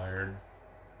kind of tired.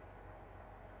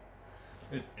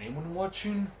 Is anyone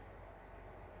watching?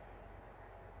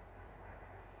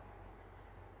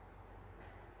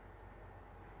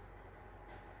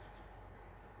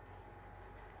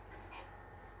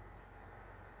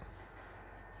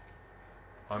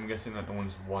 I'm guessing that no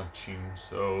one's watching,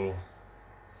 so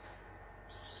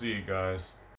see you guys.